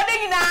virgin for the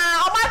na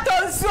o ma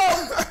ton so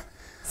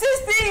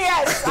 60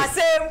 years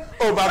asem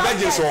oh ba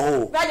virgin so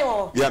ho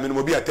virgin yeah me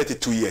no be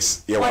 32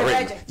 years yeah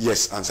worry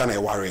yes and sana e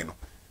worry no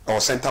or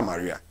Santa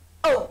Maria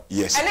oh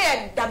yes and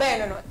e da be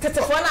no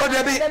tetefo na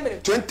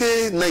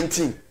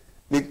 2019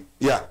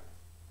 yeah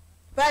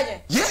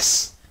virgin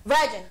yes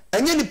virgin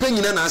enye ni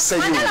penyina na asay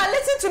you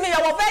listen to me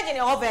you virgin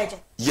you virgin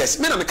yes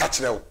me na me catch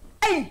rew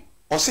hey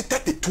o si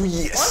 32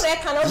 years on e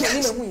kan o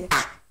ni na hu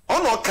ah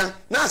on o kan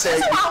na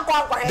say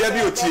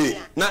Debbie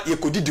otie na ye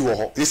kodidi wo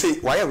ho ye say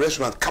why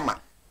restaurant kama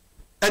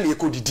and ye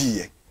kodidi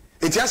ye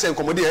enti ase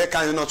nkomode ye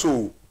kan no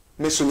so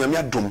me so nyame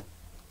adom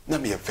na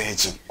me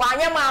virgin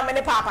wanye ma me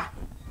ne papa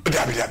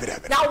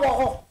Debbie na wo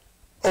ho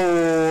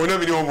oh na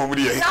me ni wo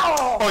momudi ye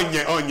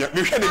onye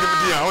me hwe ne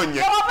nimudi a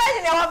onye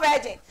you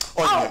virgin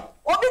onye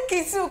obi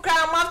kisi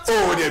ukra ma to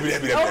oh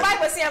Debbie o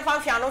Bible say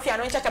enfan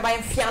fiano nchacha ba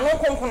fiano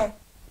konkono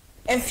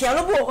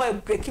enfiano bo ho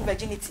break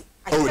virginity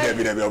oh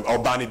Debbie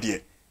oba ne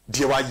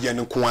de wa ye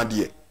ne ko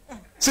ade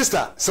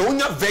sister se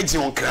wonya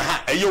virgin on kra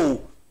ha eyo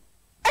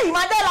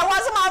Mandela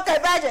was ma ka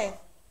virgin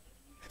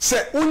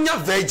se wonya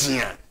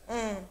virgin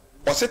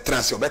o se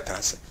trans obe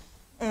trans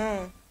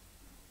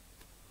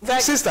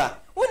sister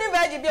woni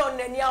virgin bi on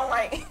nani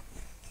anwan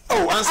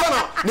oh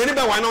ansana nani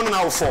be wan no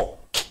na wo for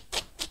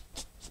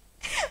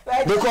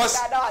because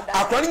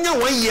akwani nya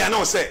 1 year na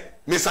o say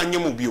me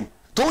sanyem biom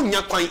to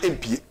nya kwan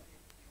empie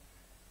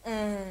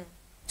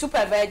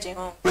super virgin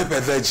oh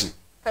virgin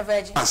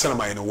ansana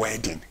my no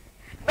wedding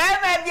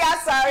baby bia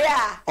sorry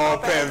oh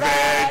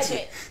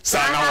virgin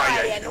sana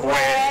why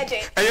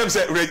wedding ayem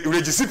say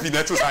regisipi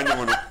na to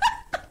sanyem no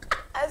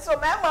so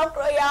mama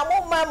pro ya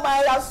mo mama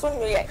ya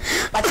sunu ye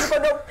but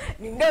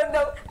you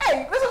no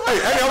hey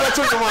hey o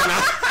to no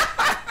na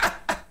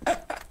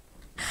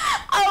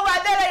oh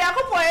Mandela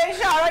Yakupon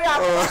sure ya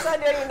so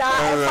dey na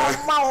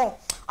ma ho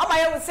o ma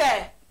ye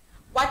say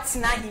what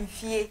na him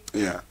fie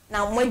yeah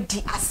na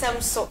mwadi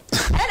asem so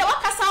na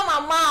wakasa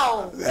mama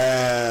o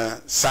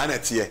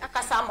sanete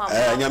akasa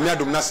mama nyame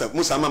adom na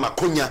musa mama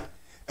konya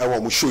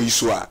wo mo show yi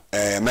so a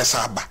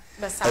mesa aba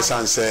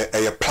esanse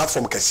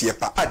platform kese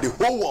pa the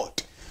whole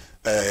world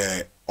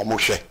omo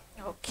hwe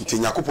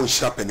nti Yakupon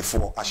hira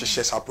penifo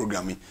ahyehye sa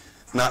programming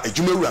na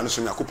adwumawura no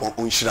so Yakupon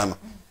onhira no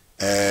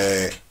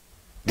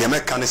the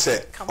American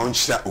say on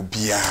shira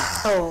obia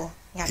oh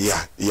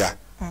yeah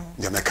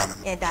the American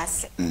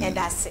that's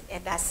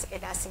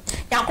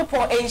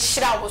Yakupon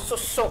enhira wo so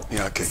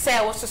say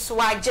wo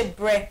so age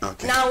bre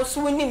na wo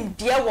so nim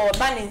de wo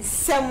ba ne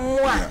nsam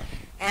a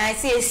I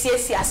say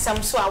esi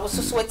asam so a wo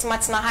so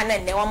wetimatena ha na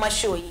ne wo ma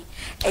show yi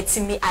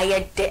etimi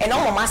ayede e no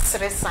mama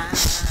stress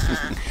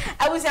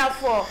I was out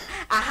for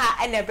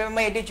aha and ebe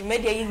ma yede dwuma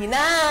de yi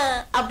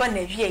nyina aba na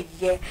hwie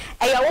ye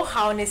eya wo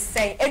haw ne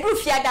sen edu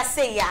fiada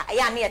say ya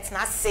na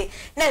yetena se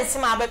na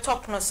nsema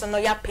abeto no so no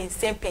ya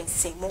pensen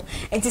mu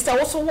enti se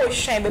wo so wo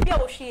hwan be bia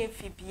wo hwe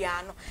efi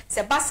bia no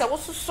se ba se wo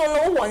so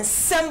no wo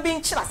nsam bi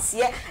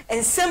nkyirase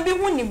nsam bi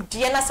hunim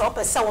de na se wo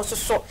pese wo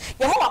so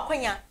ye mo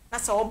wakonya na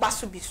se wo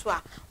baso bi so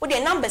a wo de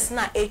numbers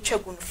na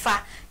etwagun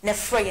fa na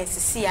frɛ yɛ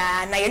sisi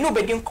a na yɛ no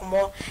obedi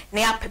nkomo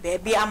na ya pɛ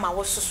baabi ama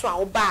wo so a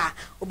wo ba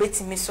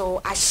obetimi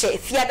so ahyɛ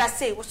fiada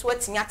sei wo so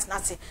watimi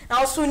atena se na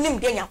wo so nim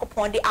de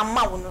Yakupon de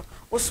ama wo no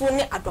wo so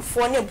ne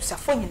adɔfo ne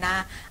abusafo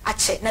nyinaa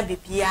akyɛ na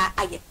bebia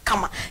ayɛ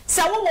kama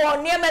sɛ wo wɔ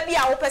nneɛma bi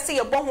a wo pɛ sɛ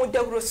yɛ bɔ ho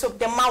dawuro so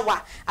de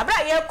mawa abra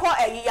yɛ kɔ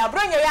ayi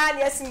abronya ya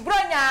ne asim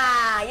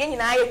bronya yɛ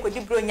nyinaa yɛ kodi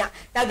bronya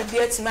na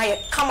bebia timi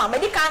ayɛ kama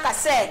medical ka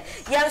sɛ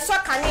yɛn so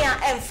kanea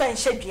emfa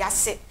nhye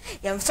duase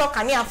yɛn so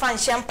kanea fa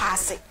nhye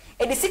mpaase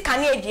edisi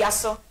kane adua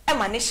so e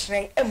ma ne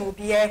hyen e ma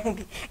obi hu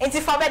bi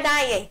enti fa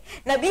bedan ye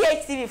na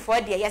BHTV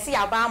for de ye se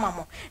ya ba ama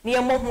mo na ye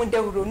mo hu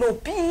dawuro no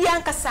obi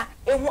ankasa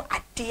ehu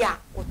ade a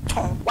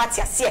oton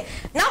wati ase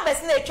na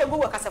besi na etwa bu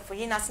wakasafo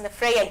yi na se na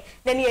frɛ ye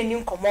na ne ani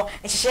nkomo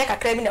nhihye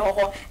kakra bi na wo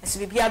ho nso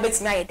bibia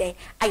betimi aye den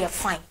aye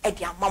fine e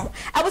de ama mo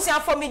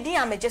abusia for me din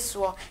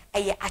amejeso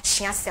eye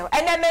akyea sel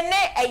ene me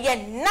ne eye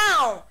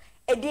now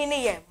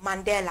edini ye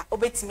Mandela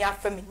obetimi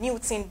afra me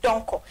Newton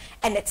Donko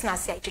ene tena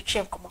se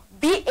etwetwe nkomo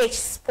BH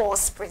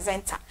Sports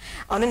presenter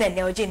ono na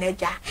ne oje na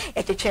ja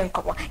etwetwe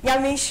nkomo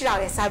nyame nhira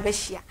we sa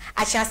behia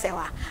akyea sel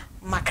a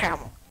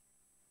makramo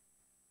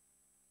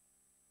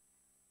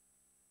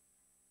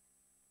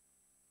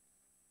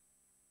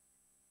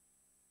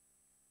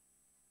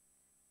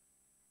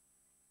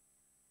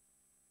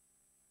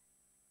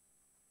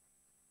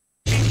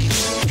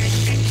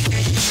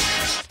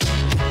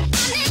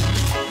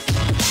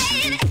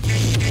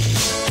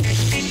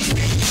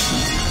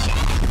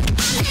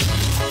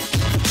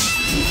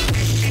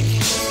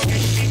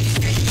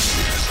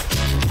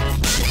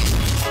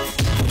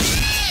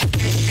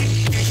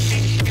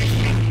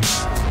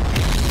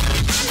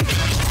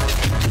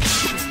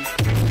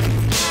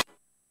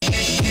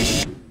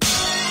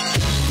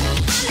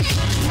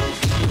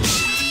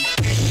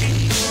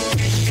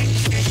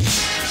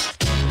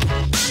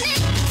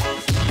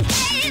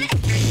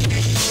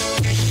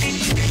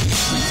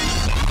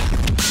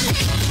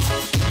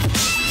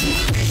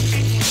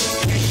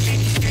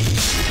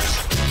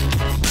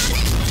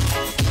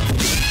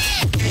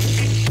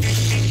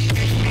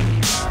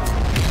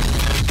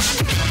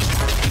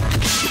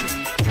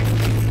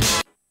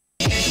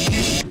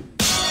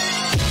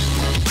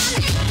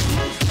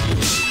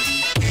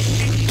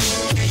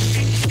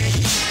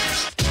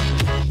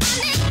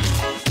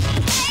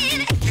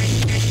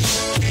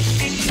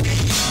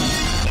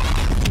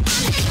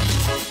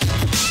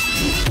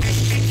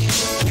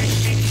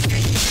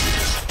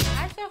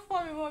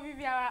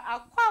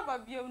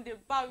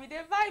the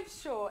vibe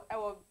show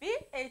our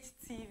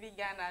BHTV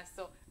Ghana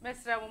so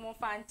mesra mo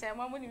fanche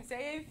mo nim se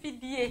ye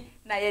fidie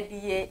na ye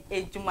die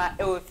ejuma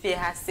e ofie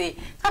ha se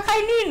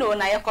kakai ni no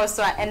na ye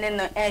koso a ene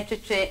no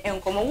etwetwe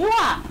enkomo wo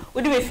a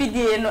wo de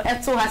fidie no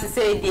eto ha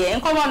se die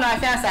enkomo no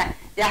afiansa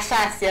ya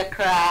sha se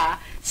kra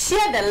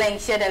share the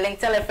link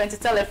tell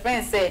a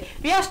friend say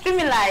we are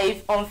streaming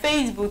live on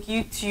Facebook,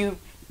 YouTube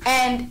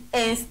and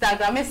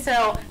Instagram.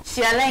 So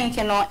share link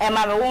no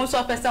Emma me won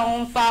so person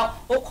won fa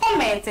o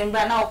comment and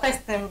bra na o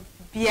question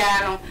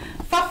bia no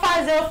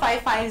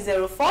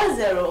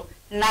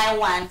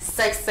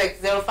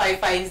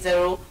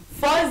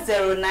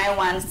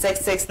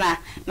 550409166 na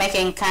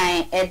making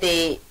kind e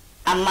de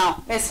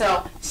amount me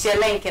so share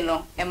link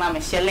no Emma me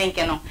share link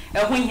no e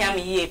hu hia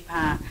me ye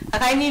pa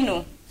akai ni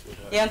no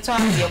ye nto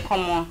am ye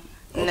komo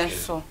ne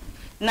so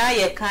na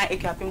ye kan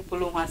ekwapim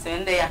polo ho ase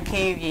nde ya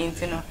kan wie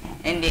ntino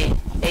ende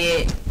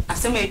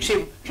asem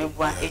etwem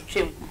mebua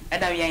etwem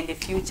that we are in the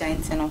future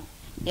ntino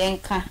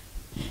yenka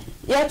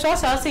yeah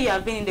trust also you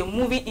have been in the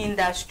movie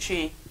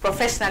industry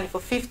professionally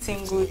for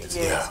 15 good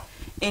years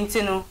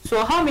ntino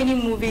so how many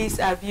movies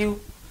have you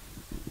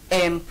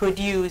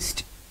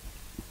produced?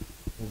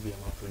 Movie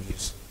I'm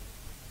producing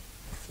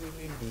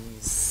maybe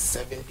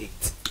 7-8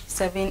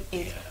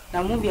 yeah.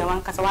 Na movie I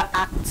want kasa wa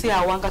act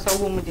I want kasa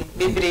wo mu de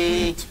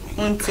bebre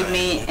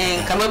untimi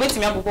en kama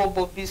betimi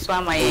abobo bi so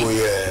amaye. Oh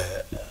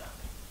yeah.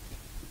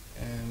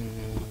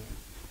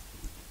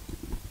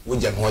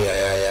 Wujam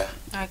hoya.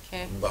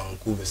 Okay.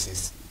 Banku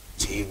versus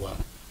Chewa.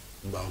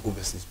 Banku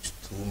versus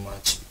Too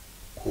Much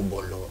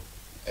Kubolo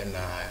and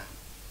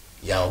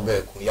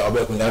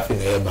Yaobeku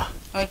nothing ever.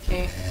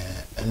 Okay.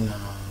 And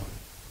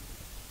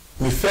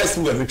my first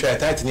movie we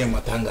tried to name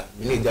Matanga.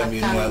 We need to be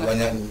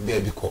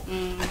baby ko.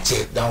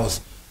 That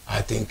was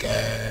I think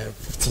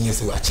 15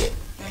 years ago.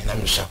 And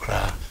I'm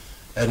Shakra,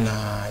 and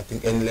I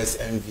think Endless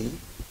Envy,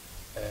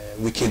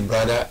 Wicked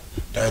Brother,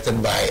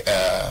 directed by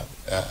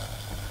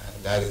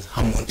that is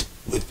Hammond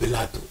with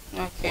Pilato.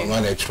 Okay. On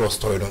one a true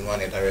story, on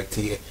one a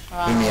director here.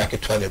 Mimi I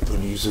could try the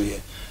producer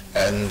here,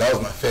 and that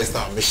was my first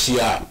time.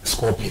 Messiah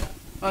Scorpion.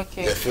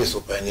 Okay. The face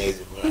open here,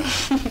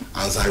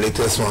 and the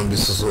latest one be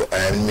so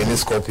Mini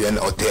Scorpion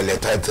Hotel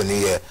title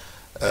here.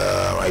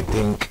 I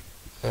think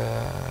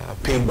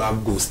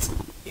Payback Ghost.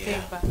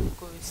 Yeah. Payback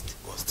Ghost.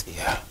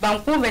 Yeah.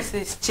 Banku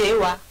versus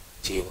Chewa.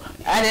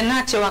 And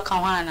na Chewa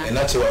kawana. And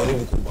na Chewa only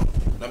buku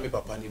banku. Na me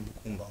papa ni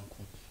buku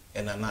banku.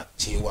 And na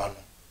Chewa no.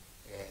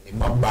 Ni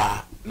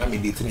baba. Na me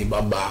date ni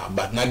baba.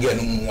 But na get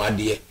no mu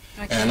ade.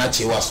 And na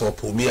Chewa so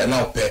po bi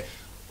na ope.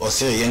 O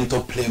say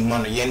yento play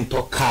man,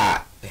 yento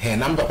car. He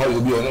na papa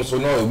you be on so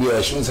no you be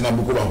a shun na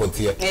buku banku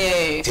tie.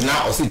 Ti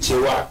na o say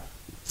Chewa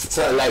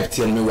still life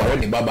tie me ware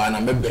ni baba na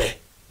me bre.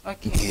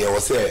 Okay. Yeah,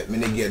 was say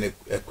many again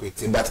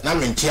equity, but now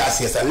in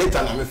Chias, yes,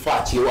 later na me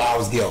fat you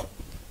house girl.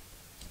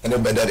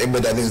 And better than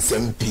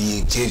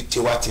SMP,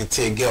 Chiwati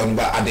take girl,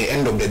 but at the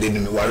end of the day,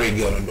 me worry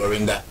girl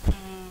during that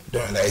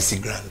AC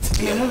grant.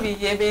 The movie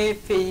be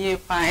pay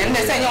fine. And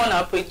they say you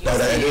wanna produce. But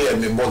I know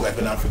me both like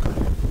in Africa.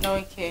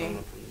 Okay.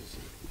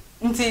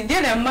 Until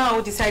then, a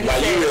man decided.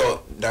 But you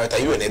director,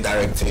 you a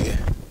director.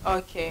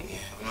 Okay.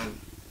 Yeah,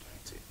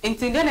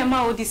 Until then,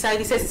 I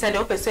decided to say,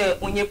 "Okay, say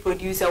when you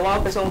produce,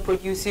 one person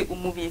produce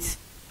movies."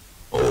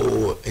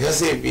 Oh, I just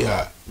say be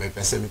a my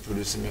person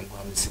producing me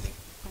one missing.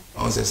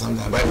 I say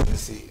sometimes I can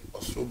see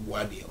also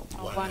body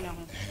or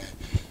one.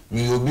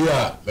 Me will be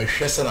a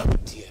share na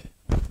dear.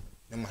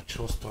 Na my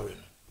true story.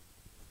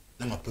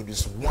 Na my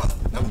produce one.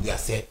 Na me dey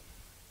say,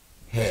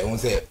 hey, one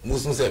say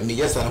most say me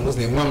yes and most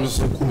na mam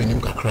so ku me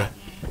nim kakra.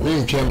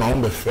 Me ntwe ma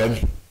won be frɛ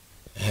me.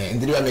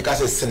 Ndi dey make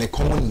say sene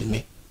common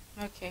me.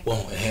 Okay.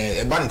 Well,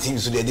 a band TV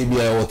so they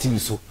be our TV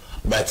so,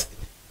 but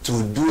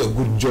to do a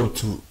good job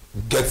to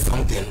get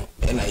something,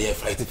 and I hear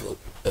fighting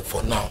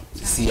for now.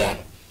 See, yeah,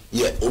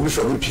 we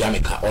should be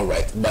piamica, all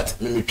right. But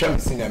me try to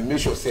see and make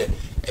sure say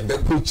a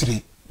big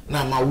poetry.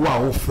 Now my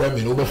wow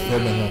framing over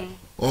framing,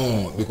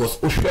 oh, because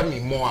frame me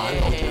more and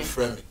not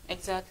frame me.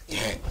 Exactly.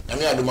 Yeah, I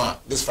mean I do my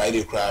this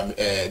Friday crime,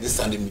 this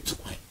Sunday me too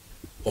quiet,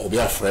 or be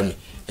a frame.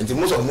 And the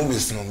most of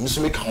movies, no, Miss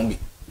me can't be,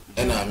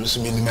 and I'm Miss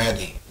me mad.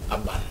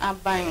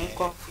 Aban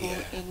coffee.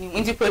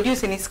 Into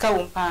producing is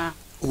Kawumpa.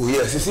 Oh,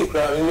 yes, you see,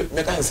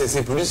 I can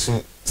say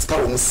producing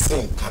Scout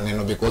sing, can you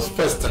know, because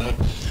first, I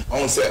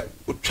want to say,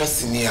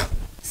 trust in here,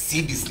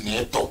 see this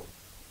near top.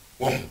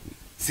 One,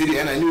 see the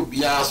end, I knew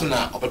be as soon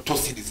as to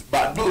see this,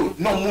 but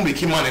no movie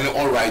came on and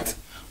all right.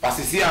 But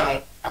see,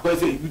 I go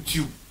say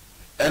YouTube,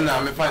 and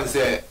I'm a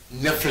say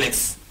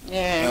Netflix,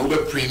 yeah, and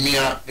over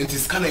premiere, and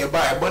it's kind of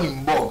buy a bunny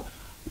ball.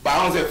 But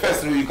I don't say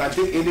first, you can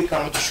take any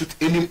camera to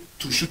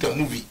shoot a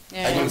movie.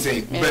 Yeah. I don't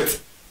say,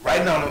 but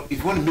right now, if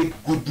you want to make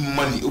good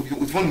money, if you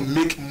want to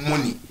make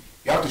money,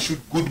 you have to shoot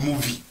good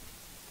movie.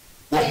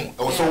 Well,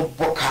 also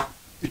boka,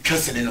 the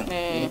trust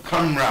in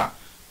camera,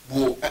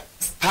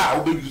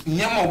 star, you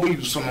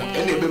use some,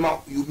 and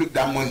you make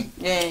that money.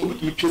 Yeah,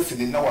 you trust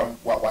in now.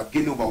 We're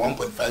getting over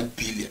 1.5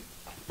 billion.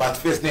 But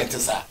first,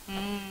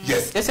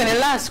 yes, that's the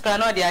last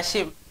crown. Or they are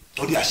shame.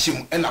 Or they are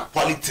shame, and a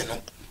quality,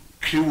 no,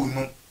 crew,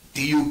 no,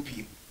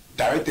 DOP.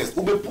 Directors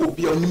ube po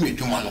bi oni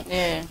medwuma no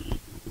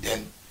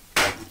then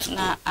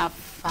na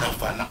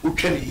afa na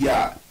utwe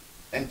ya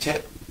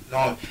enche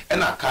no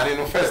and I carry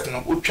no first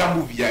no utwa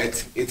movie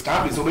it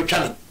can be so we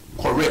try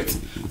correct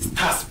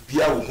stars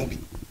bia wo movie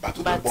but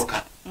we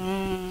boka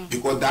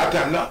because that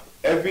time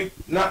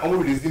now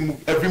only releasing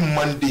movie every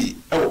Monday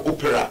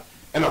opera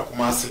and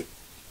akomase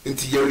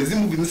until you release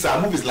movie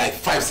some movies like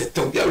 5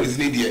 September you release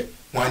there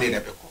one day na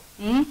beko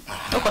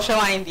okoshe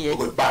wan there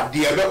but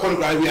the ever kon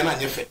gra we na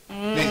nyefe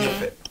na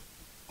nyefe.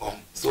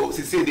 So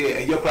she said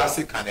your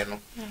classic canon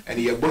and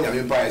your bonya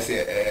member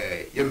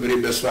say you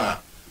very best one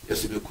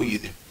just be cool.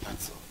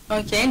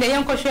 Okay, and the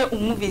young question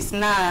movies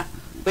now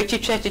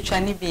which church to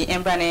be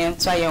embrane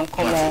and try on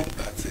come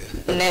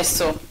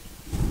neso.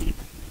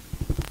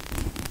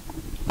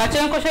 But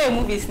young question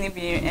movies ni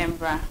be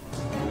embra.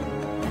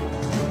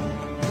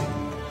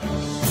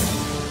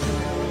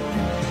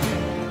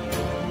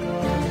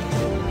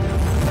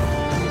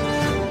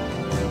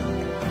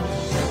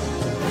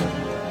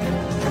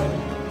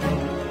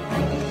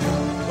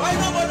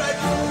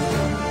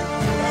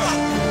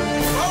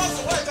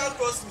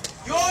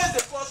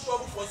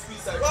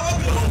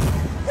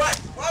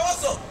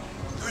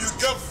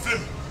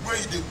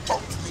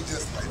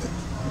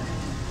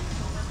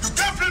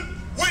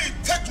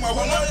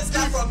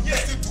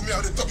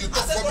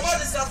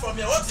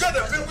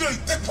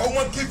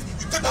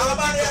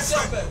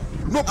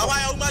 No,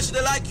 how much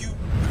they like you?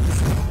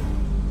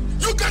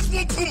 You guys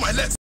won't pull my legs.